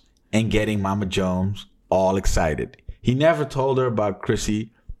house and getting Mama Jones all excited. He never told her about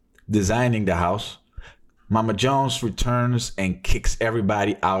Chrissy designing the house. Mama Jones returns and kicks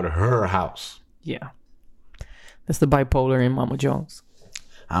everybody out of her house. Yeah. That's the bipolar in Mama Jones.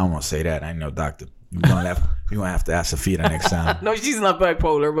 I don't want to say that. I ain't no doctor. You're gonna have to ask Safita next time. No, she's not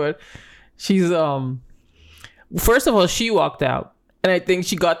bipolar, but she's first of all, she walked out. And I think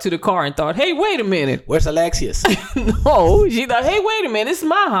she got to the car and thought, hey, wait a minute. Where's Alexius? No, she thought, hey, wait a minute, it's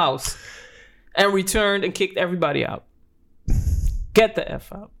my house. And returned and kicked everybody out. Get the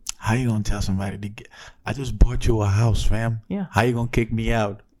F out. How you gonna tell somebody to get? I just bought you a house, fam. Yeah. How you gonna kick me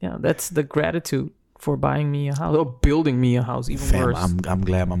out? Yeah, that's the gratitude for buying me a house or building me a house, even Fam, worse. I'm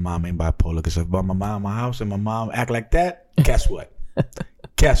glad my mom ain't bipolar, because if I bought my mom a house and my mom act like that, guess what?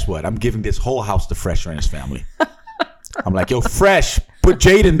 Guess what? I'm giving this whole house to Fresh and his family. I'm like, yo, Fresh, put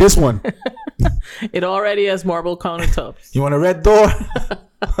Jade in this one. It already has marble countertops. You want a red door?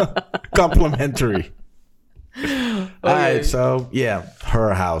 Complimentary. All right, so yeah,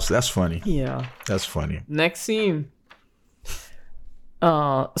 her house. That's funny. Yeah. That's funny. Next scene.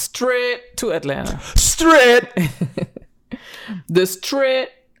 Straight to Atlanta. Straight. The straight.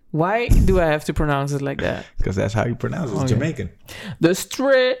 Why do I have to pronounce it like that? Because that's how you pronounce it. It's Jamaican. The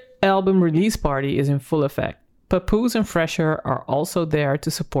Straight album release party is in full effect. Papoose and Fresher are also there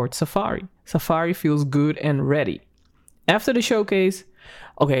to support Safari. Safari feels good and ready. After the showcase,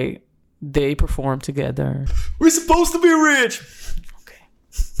 they perform together. We're supposed to be rich.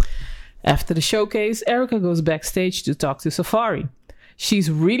 After the showcase, Erica goes backstage to talk to Safari. She's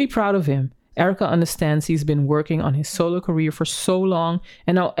really proud of him. Erica understands he's been working on his solo career for so long,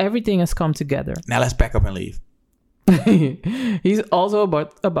 and now everything has come together. Now let's pack up and leave. He's also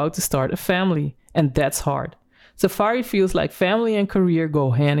about to start a family, and that's hard. Safari feels like family and career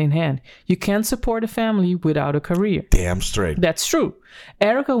go hand in hand. You can't support a family without a career. Damn straight. That's true.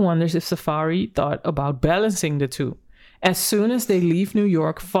 Erica wonders if Safari thought about balancing the two. As soon as they leave New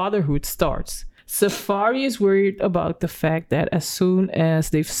York, fatherhood starts. Safari is worried about the fact that as soon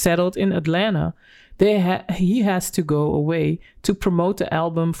as they've settled in Atlanta, he has to go away to promote the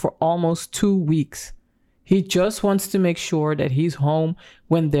album for almost 2 weeks. He just wants to make sure that he's home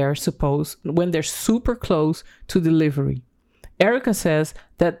when they're super close to delivery. Erica says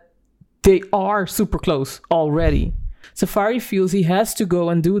that they are super close already. Safari feels he has to go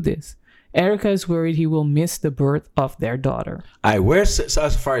and do this. Erica is worried he will miss the birth of their daughter. Where's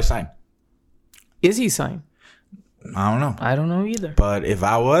Safari sign? Is he signed? I don't know. I don't know either. But if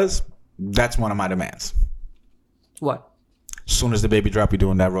I was, that's one of my demands. What? As soon as the baby drop, you're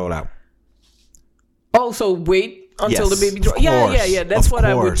doing that rollout. Oh, so wait until the baby drops. Yeah. That's what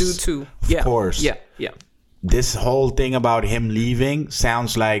I would do too. Yeah. Of course. Yeah. This whole thing about him leaving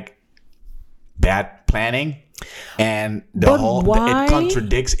sounds like bad planning. And it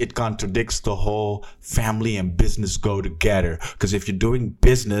contradicts the whole family and business go together. Because if you're doing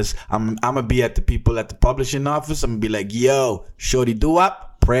business, I'm gonna be at the people at the publishing office. I'm gonna be like, yo, shorty do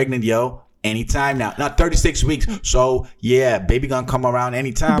up, pregnant, yo, anytime now. Not 36 weeks. So yeah, baby gonna come around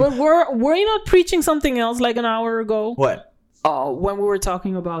anytime. But were you not preaching something else like an hour ago? What? When we were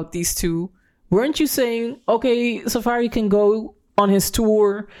talking about these two, weren't you saying, okay, Safari can go on his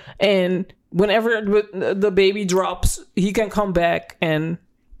tour and whenever the baby drops, he can come back and...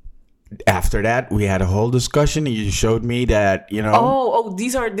 After that, we had a whole discussion and you showed me that, you know...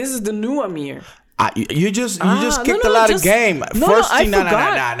 this is the new Amir. You just kicked a lot of game. First thing,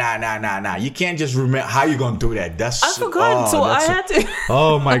 nah. You can't just remember. How you gonna do that? I forgot, I had to...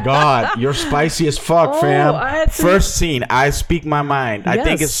 Oh my God, you're spicy as fuck, fam. First scene, I speak my mind. Yes. I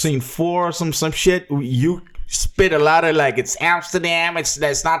think it's scene 4 or some shit. You spit a lot of like, it's Amsterdam,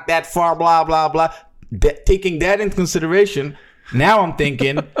 that's not that far, blah blah blah. Taking that into consideration, now I'm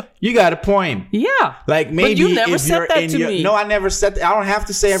thinking you got a point. Yeah, like maybe but you never said that to me. No, I never said that. I don't have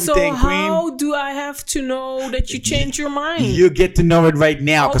to say everything, so Queen. How do I have to know that you changed your mind? You get to know it right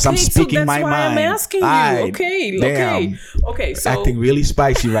now because I'm speaking my mind. I'm asking you. Okay. So acting really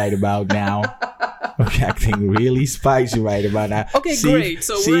spicy right about now. Acting really spicy right about now. Okay, great.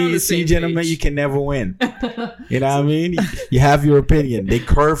 So we're on the same gentlemen, page. You can never win. You know what I mean? You have your opinion. They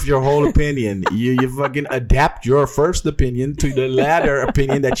curve your whole opinion. You fucking adapt your first opinion to the latter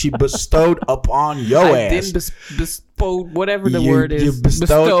opinion that she bestowed upon your ass. I didn't bestow whatever the word is. You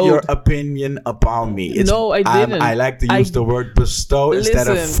bestowed your opinion upon me. No, I didn't. I like to use the word bestow instead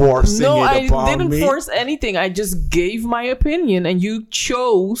of forcing it upon me. No, I didn't force anything. I just gave my opinion and you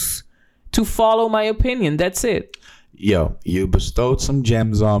chose to follow my opinion. That's it. Yo, you bestowed some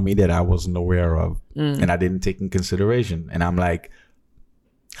gems on me that I wasn't aware of and I didn't take in consideration. And I'm like,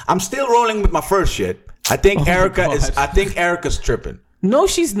 I'm still rolling with my first shit. I think Erica's tripping. No,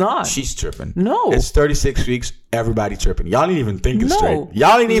 she's not. She's tripping. No. It's 36 weeks. Everybody tripping. Y'all ain't even thinking straight.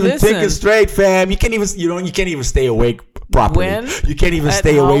 Y'all ain't even thinking straight, fam. You can't even stay awake properly. You can't even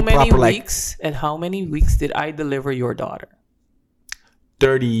stay awake properly. At how many weeks did I deliver your daughter?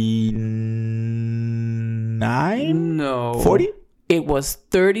 39? No. 40? It was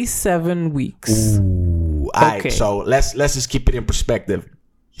 37 weeks. Ooh. All right, so let's just keep it in perspective.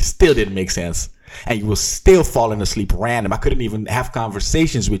 It still didn't make sense. And you were still falling asleep random. I couldn't even have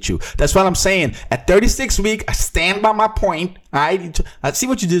conversations with you. That's what I'm saying. At 36 weeks, I stand by my point. All right? I see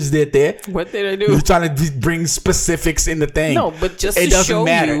what you just did there. What did I do? You're trying to bring specifics in the thing. No, but just it to doesn't show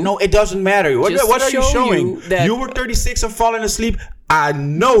matter. you. No, it doesn't matter. What are you showing? You were 36 and falling asleep. I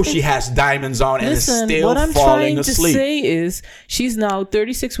know she has diamonds on and is still what I'm falling trying asleep. to say is she's now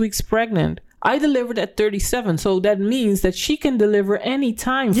 36 weeks pregnant. I delivered at 37, so that means that she can deliver any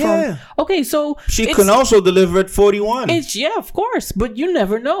time Yeah. from. Okay, so She it's- can also deliver at 41. It's yeah, of course, but you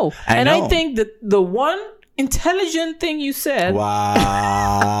never know. I I know. think that the one intelligent thing you said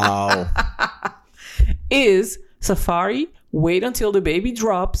Wow. is Safari. Wait until the baby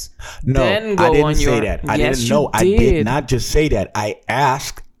drops. No, then go I didn't on say your, that. I Yes, didn't know. you I did not just say that. I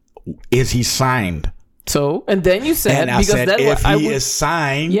asked, is he signed? So, and then you said, And I because said, that if I he would, is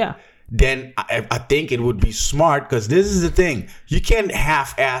signed, yeah. then I think it would be smart, because this is the thing. You can't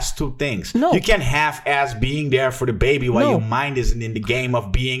half-ass two things. No. You can't half-ass being there for the baby while No. your mind isn't in the game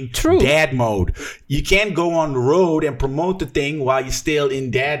of being True. dad mode. You can't go on the road and promote the thing while you're still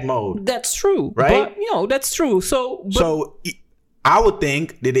in dad mode. That's true. Right? But, that's true. So, but, So I would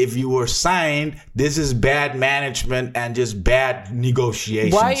think that if you were signed, this is bad management and just bad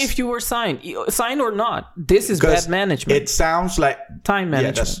negotiations. why, if you were signed or not, this is Because bad management. It sounds like Time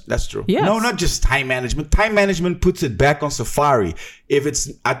management. Yeah, that's true. Yes. No, not just time management. Time management puts it back on Safari. If it's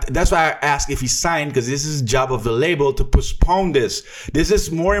that's why I ask if he signed, because this is the job of the label to postpone this. This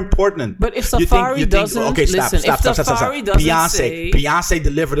is more important. But if You Safari doesn't- okay, stop, listen, if stop. Safari doesn't say- Beyonce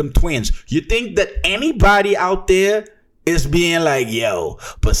delivered them twins. You think that anybody out there is being like, yo,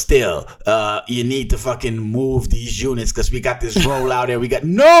 but still, you need to fucking move these units because we got this rollout there. We got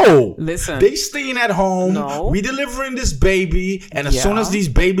no. Listen. They staying at home. No. We delivering this baby, and as soon Yeah. as these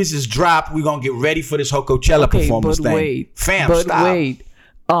babies is dropped, we gonna get ready for this whole Coachella okay, performance but thing. wait. Fam, but stop. wait.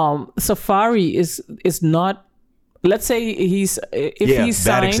 Safari is not. Let's say he's if Yeah, he's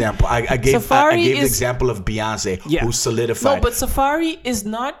bad signed. example. I gave Safari the is- example of Beyonce, Yeah. who solidified. No, but Safari is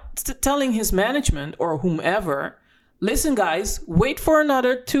not telling his management or whomever, listen, guys, wait for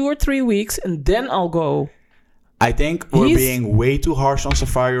another 2 or 3 weeks and then I'll go. I think we're He's- being way too harsh on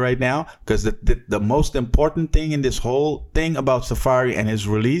Safari right now, because the most important thing in this whole thing about Safari and his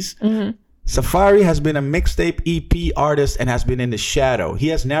release, Mm-hmm. Safari has been a mixtape EP artist and has been in the shadow. He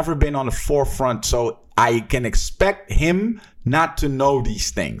has never been on the forefront, so I can expect him not to know these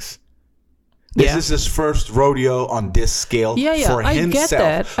things. This Yeah. is his first rodeo on this scale Yeah, yeah, for I get himself.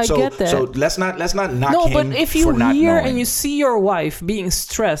 that. I get that. So let's not knock No, him but if you for not hear knowing. and you see your wife being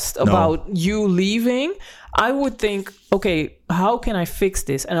stressed about you leaving, I would think, okay, how can I fix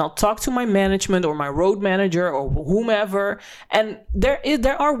this? And I'll talk to my management or my road manager or whomever. And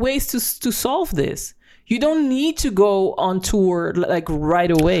there are ways to solve this. You don't need to go on tour like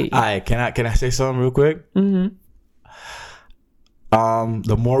right away. Can I say something real quick? Mm-hmm.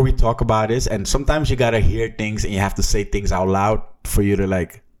 The more we talk about this, and sometimes you gotta hear things and you have to say things out loud for you to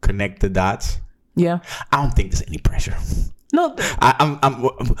like connect the dots. Yeah. I don't think there's any pressure. No, I'm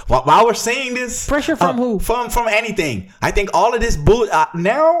while we're saying this, Pressure from who? From anything. I think all of this bull.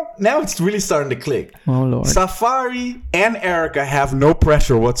 Now it's really starting to click. Oh, Lord. Safari and Erica have no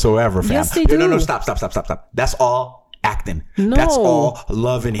pressure whatsoever, fam. Yes, they No, do. stop. That's all acting. No. That's all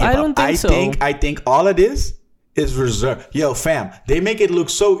love and hip hop. I don't think so. I think all of this is reserved. Yo, fam, they make it look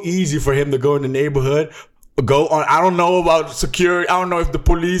so easy for him to go in the neighborhood. Go on. I don't know about security. I don't know if the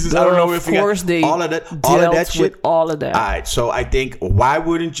police is. I don't know if of course they all of that dealt shit. with all of that. All right, so I think why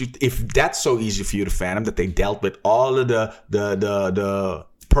wouldn't you? If that's so easy for you to fathom that they dealt with all of the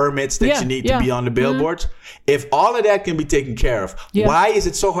permits that Yeah, you need yeah. to be on the billboards, if all of that can be taken care of, Yeah. why is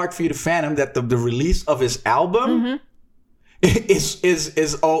it so hard for you to fathom that the release of his album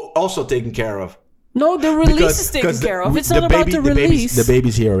is also taken care of? No, the release is taken care of. It's not about the release. The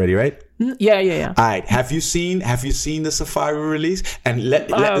baby's here already, right? Yeah. All right. Have you seen the Safari release? And let's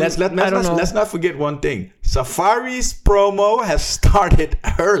know. not forget one thing. Safari's promo has started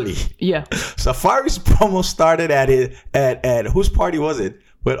early. Yeah. Safari's promo started at whose party was it?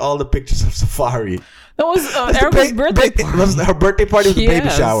 With all the pictures of Safari. That was It's the Erica's birthday It was her birthday party or the baby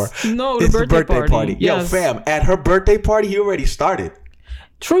Yes. shower? No, the It's birthday party. Yo, Yes. fam, at her birthday party, he already started.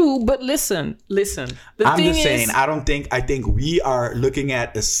 True, but listen. The I'm thing just saying, is, I think we are looking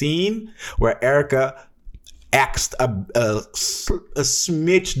at a scene where Erica acts a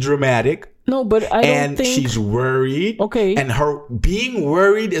smidge dramatic. no, but I don't And think she's worried. Okay. And her being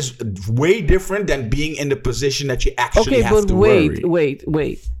worried is way different than being in the position that you actually okay, have but to worry.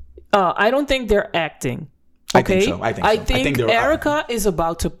 wait. I don't think they're acting. I think Okay, so. I think they're- Erica is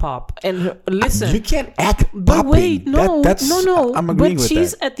about to pop, and listen. You can't act But popping. wait, no. I'm agreeing but with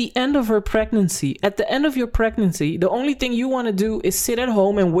she's that. at the end of her pregnancy. At the end of your pregnancy, the only thing you want to do is sit at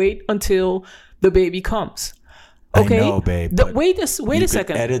home and wait until the baby comes. Okay, I know, babe. The, but wait a you could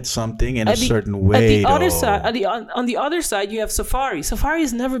second. edit something in a At the- certain way. At the other though. side, on the other side, you have Safari. Safari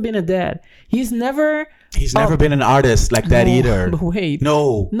has never been a dad. He's never. He's never been an artist like that No, either. but wait.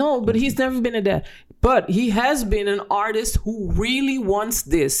 No. No, but he's never been a dad. But he has been an artist who really wants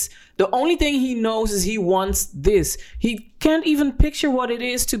this. The only thing he knows is he wants this. He can't even picture what it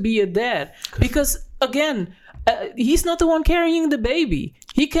is to be a dad. Because, again, he's not the one carrying the baby.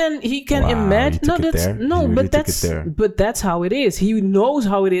 He can Wow, imagine. you took it there. You really took it there. But that's how it is. He knows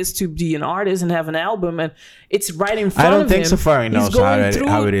how it is to be an artist and have an album, and it's right in front of him. I don't think Safari He's knows going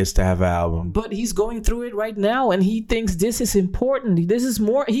how it is to have an album. But he's going through it right now, and he thinks this is important. This is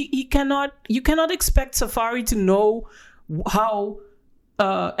more. You cannot expect Safari to know how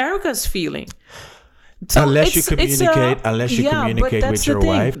Erica's feeling. So unless you communicate with your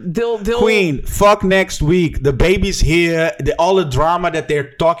wife. They'll Queen, fuck next week. The baby's here. All the drama that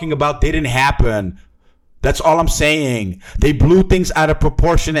they're talking about didn't happen. That's all I'm saying. They blew things out of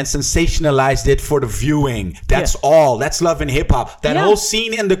proportion and sensationalized it for the viewing. That's all. That's love and hip hop. That whole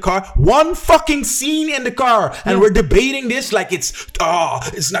scene in the car, one fucking scene in the car, and we're debating this like it's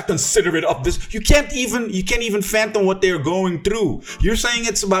not considerate of this. You can't even fathom what they're going through. You're saying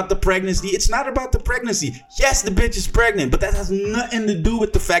it's about the pregnancy. It's not about the pregnancy. Yes, the bitch is pregnant, but that has nothing to do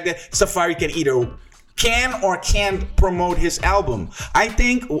with the fact that Safari can or can't promote his album. I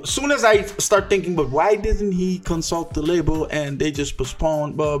think as soon as I start thinking, but why didn't he consult the label and they just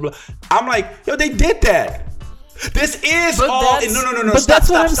postponed, blah, blah. I'm like, yo, they did that. This is but all. No. But stop, that's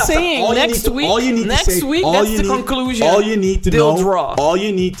what I'm stop. saying. All next week, that's the conclusion. All you need to they'll know. draw. All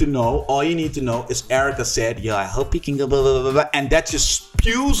you need to know is Erica said, "Yo, I hope he can go blah blah blah blah," and that just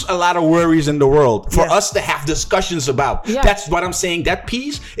spews a lot of worries in the world for us to have discussions about. Yeah. That's what I'm saying. That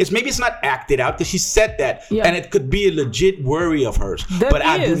piece is maybe it's not acted out because she said that, and it could be a legit worry of hers. But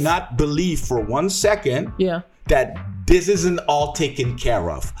I do not believe for 1 second. That this isn't all taken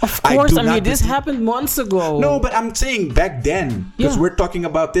care of. Of course, I mean, this happened months ago. No, but I'm saying back then, because we're talking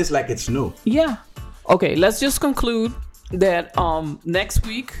about this like it's new. Yeah. Okay, let's just conclude that next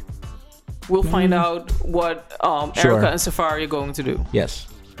week we'll find out what Erica and Safari are going to do. Yes.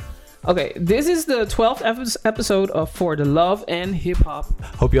 Okay, this is the 12th episode of For the Love and Hip Hop.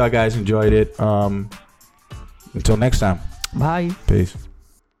 Hope y'all guys enjoyed it. Until next time. Bye. Peace.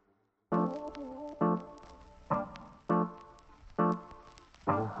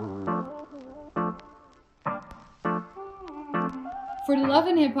 For the Love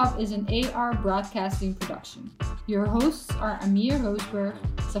and Hip Hop is an AR Broadcasting production. Your hosts are Amir Roosberg,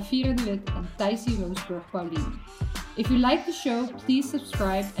 Safira de Wit, and Thijsie Roosberg-Paulini. If you like the show, please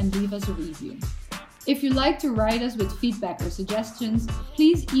subscribe and leave us a review. If you'd like to write us with feedback or suggestions,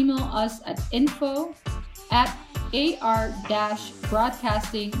 please email us at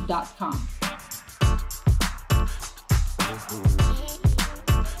info@ar-broadcasting.com.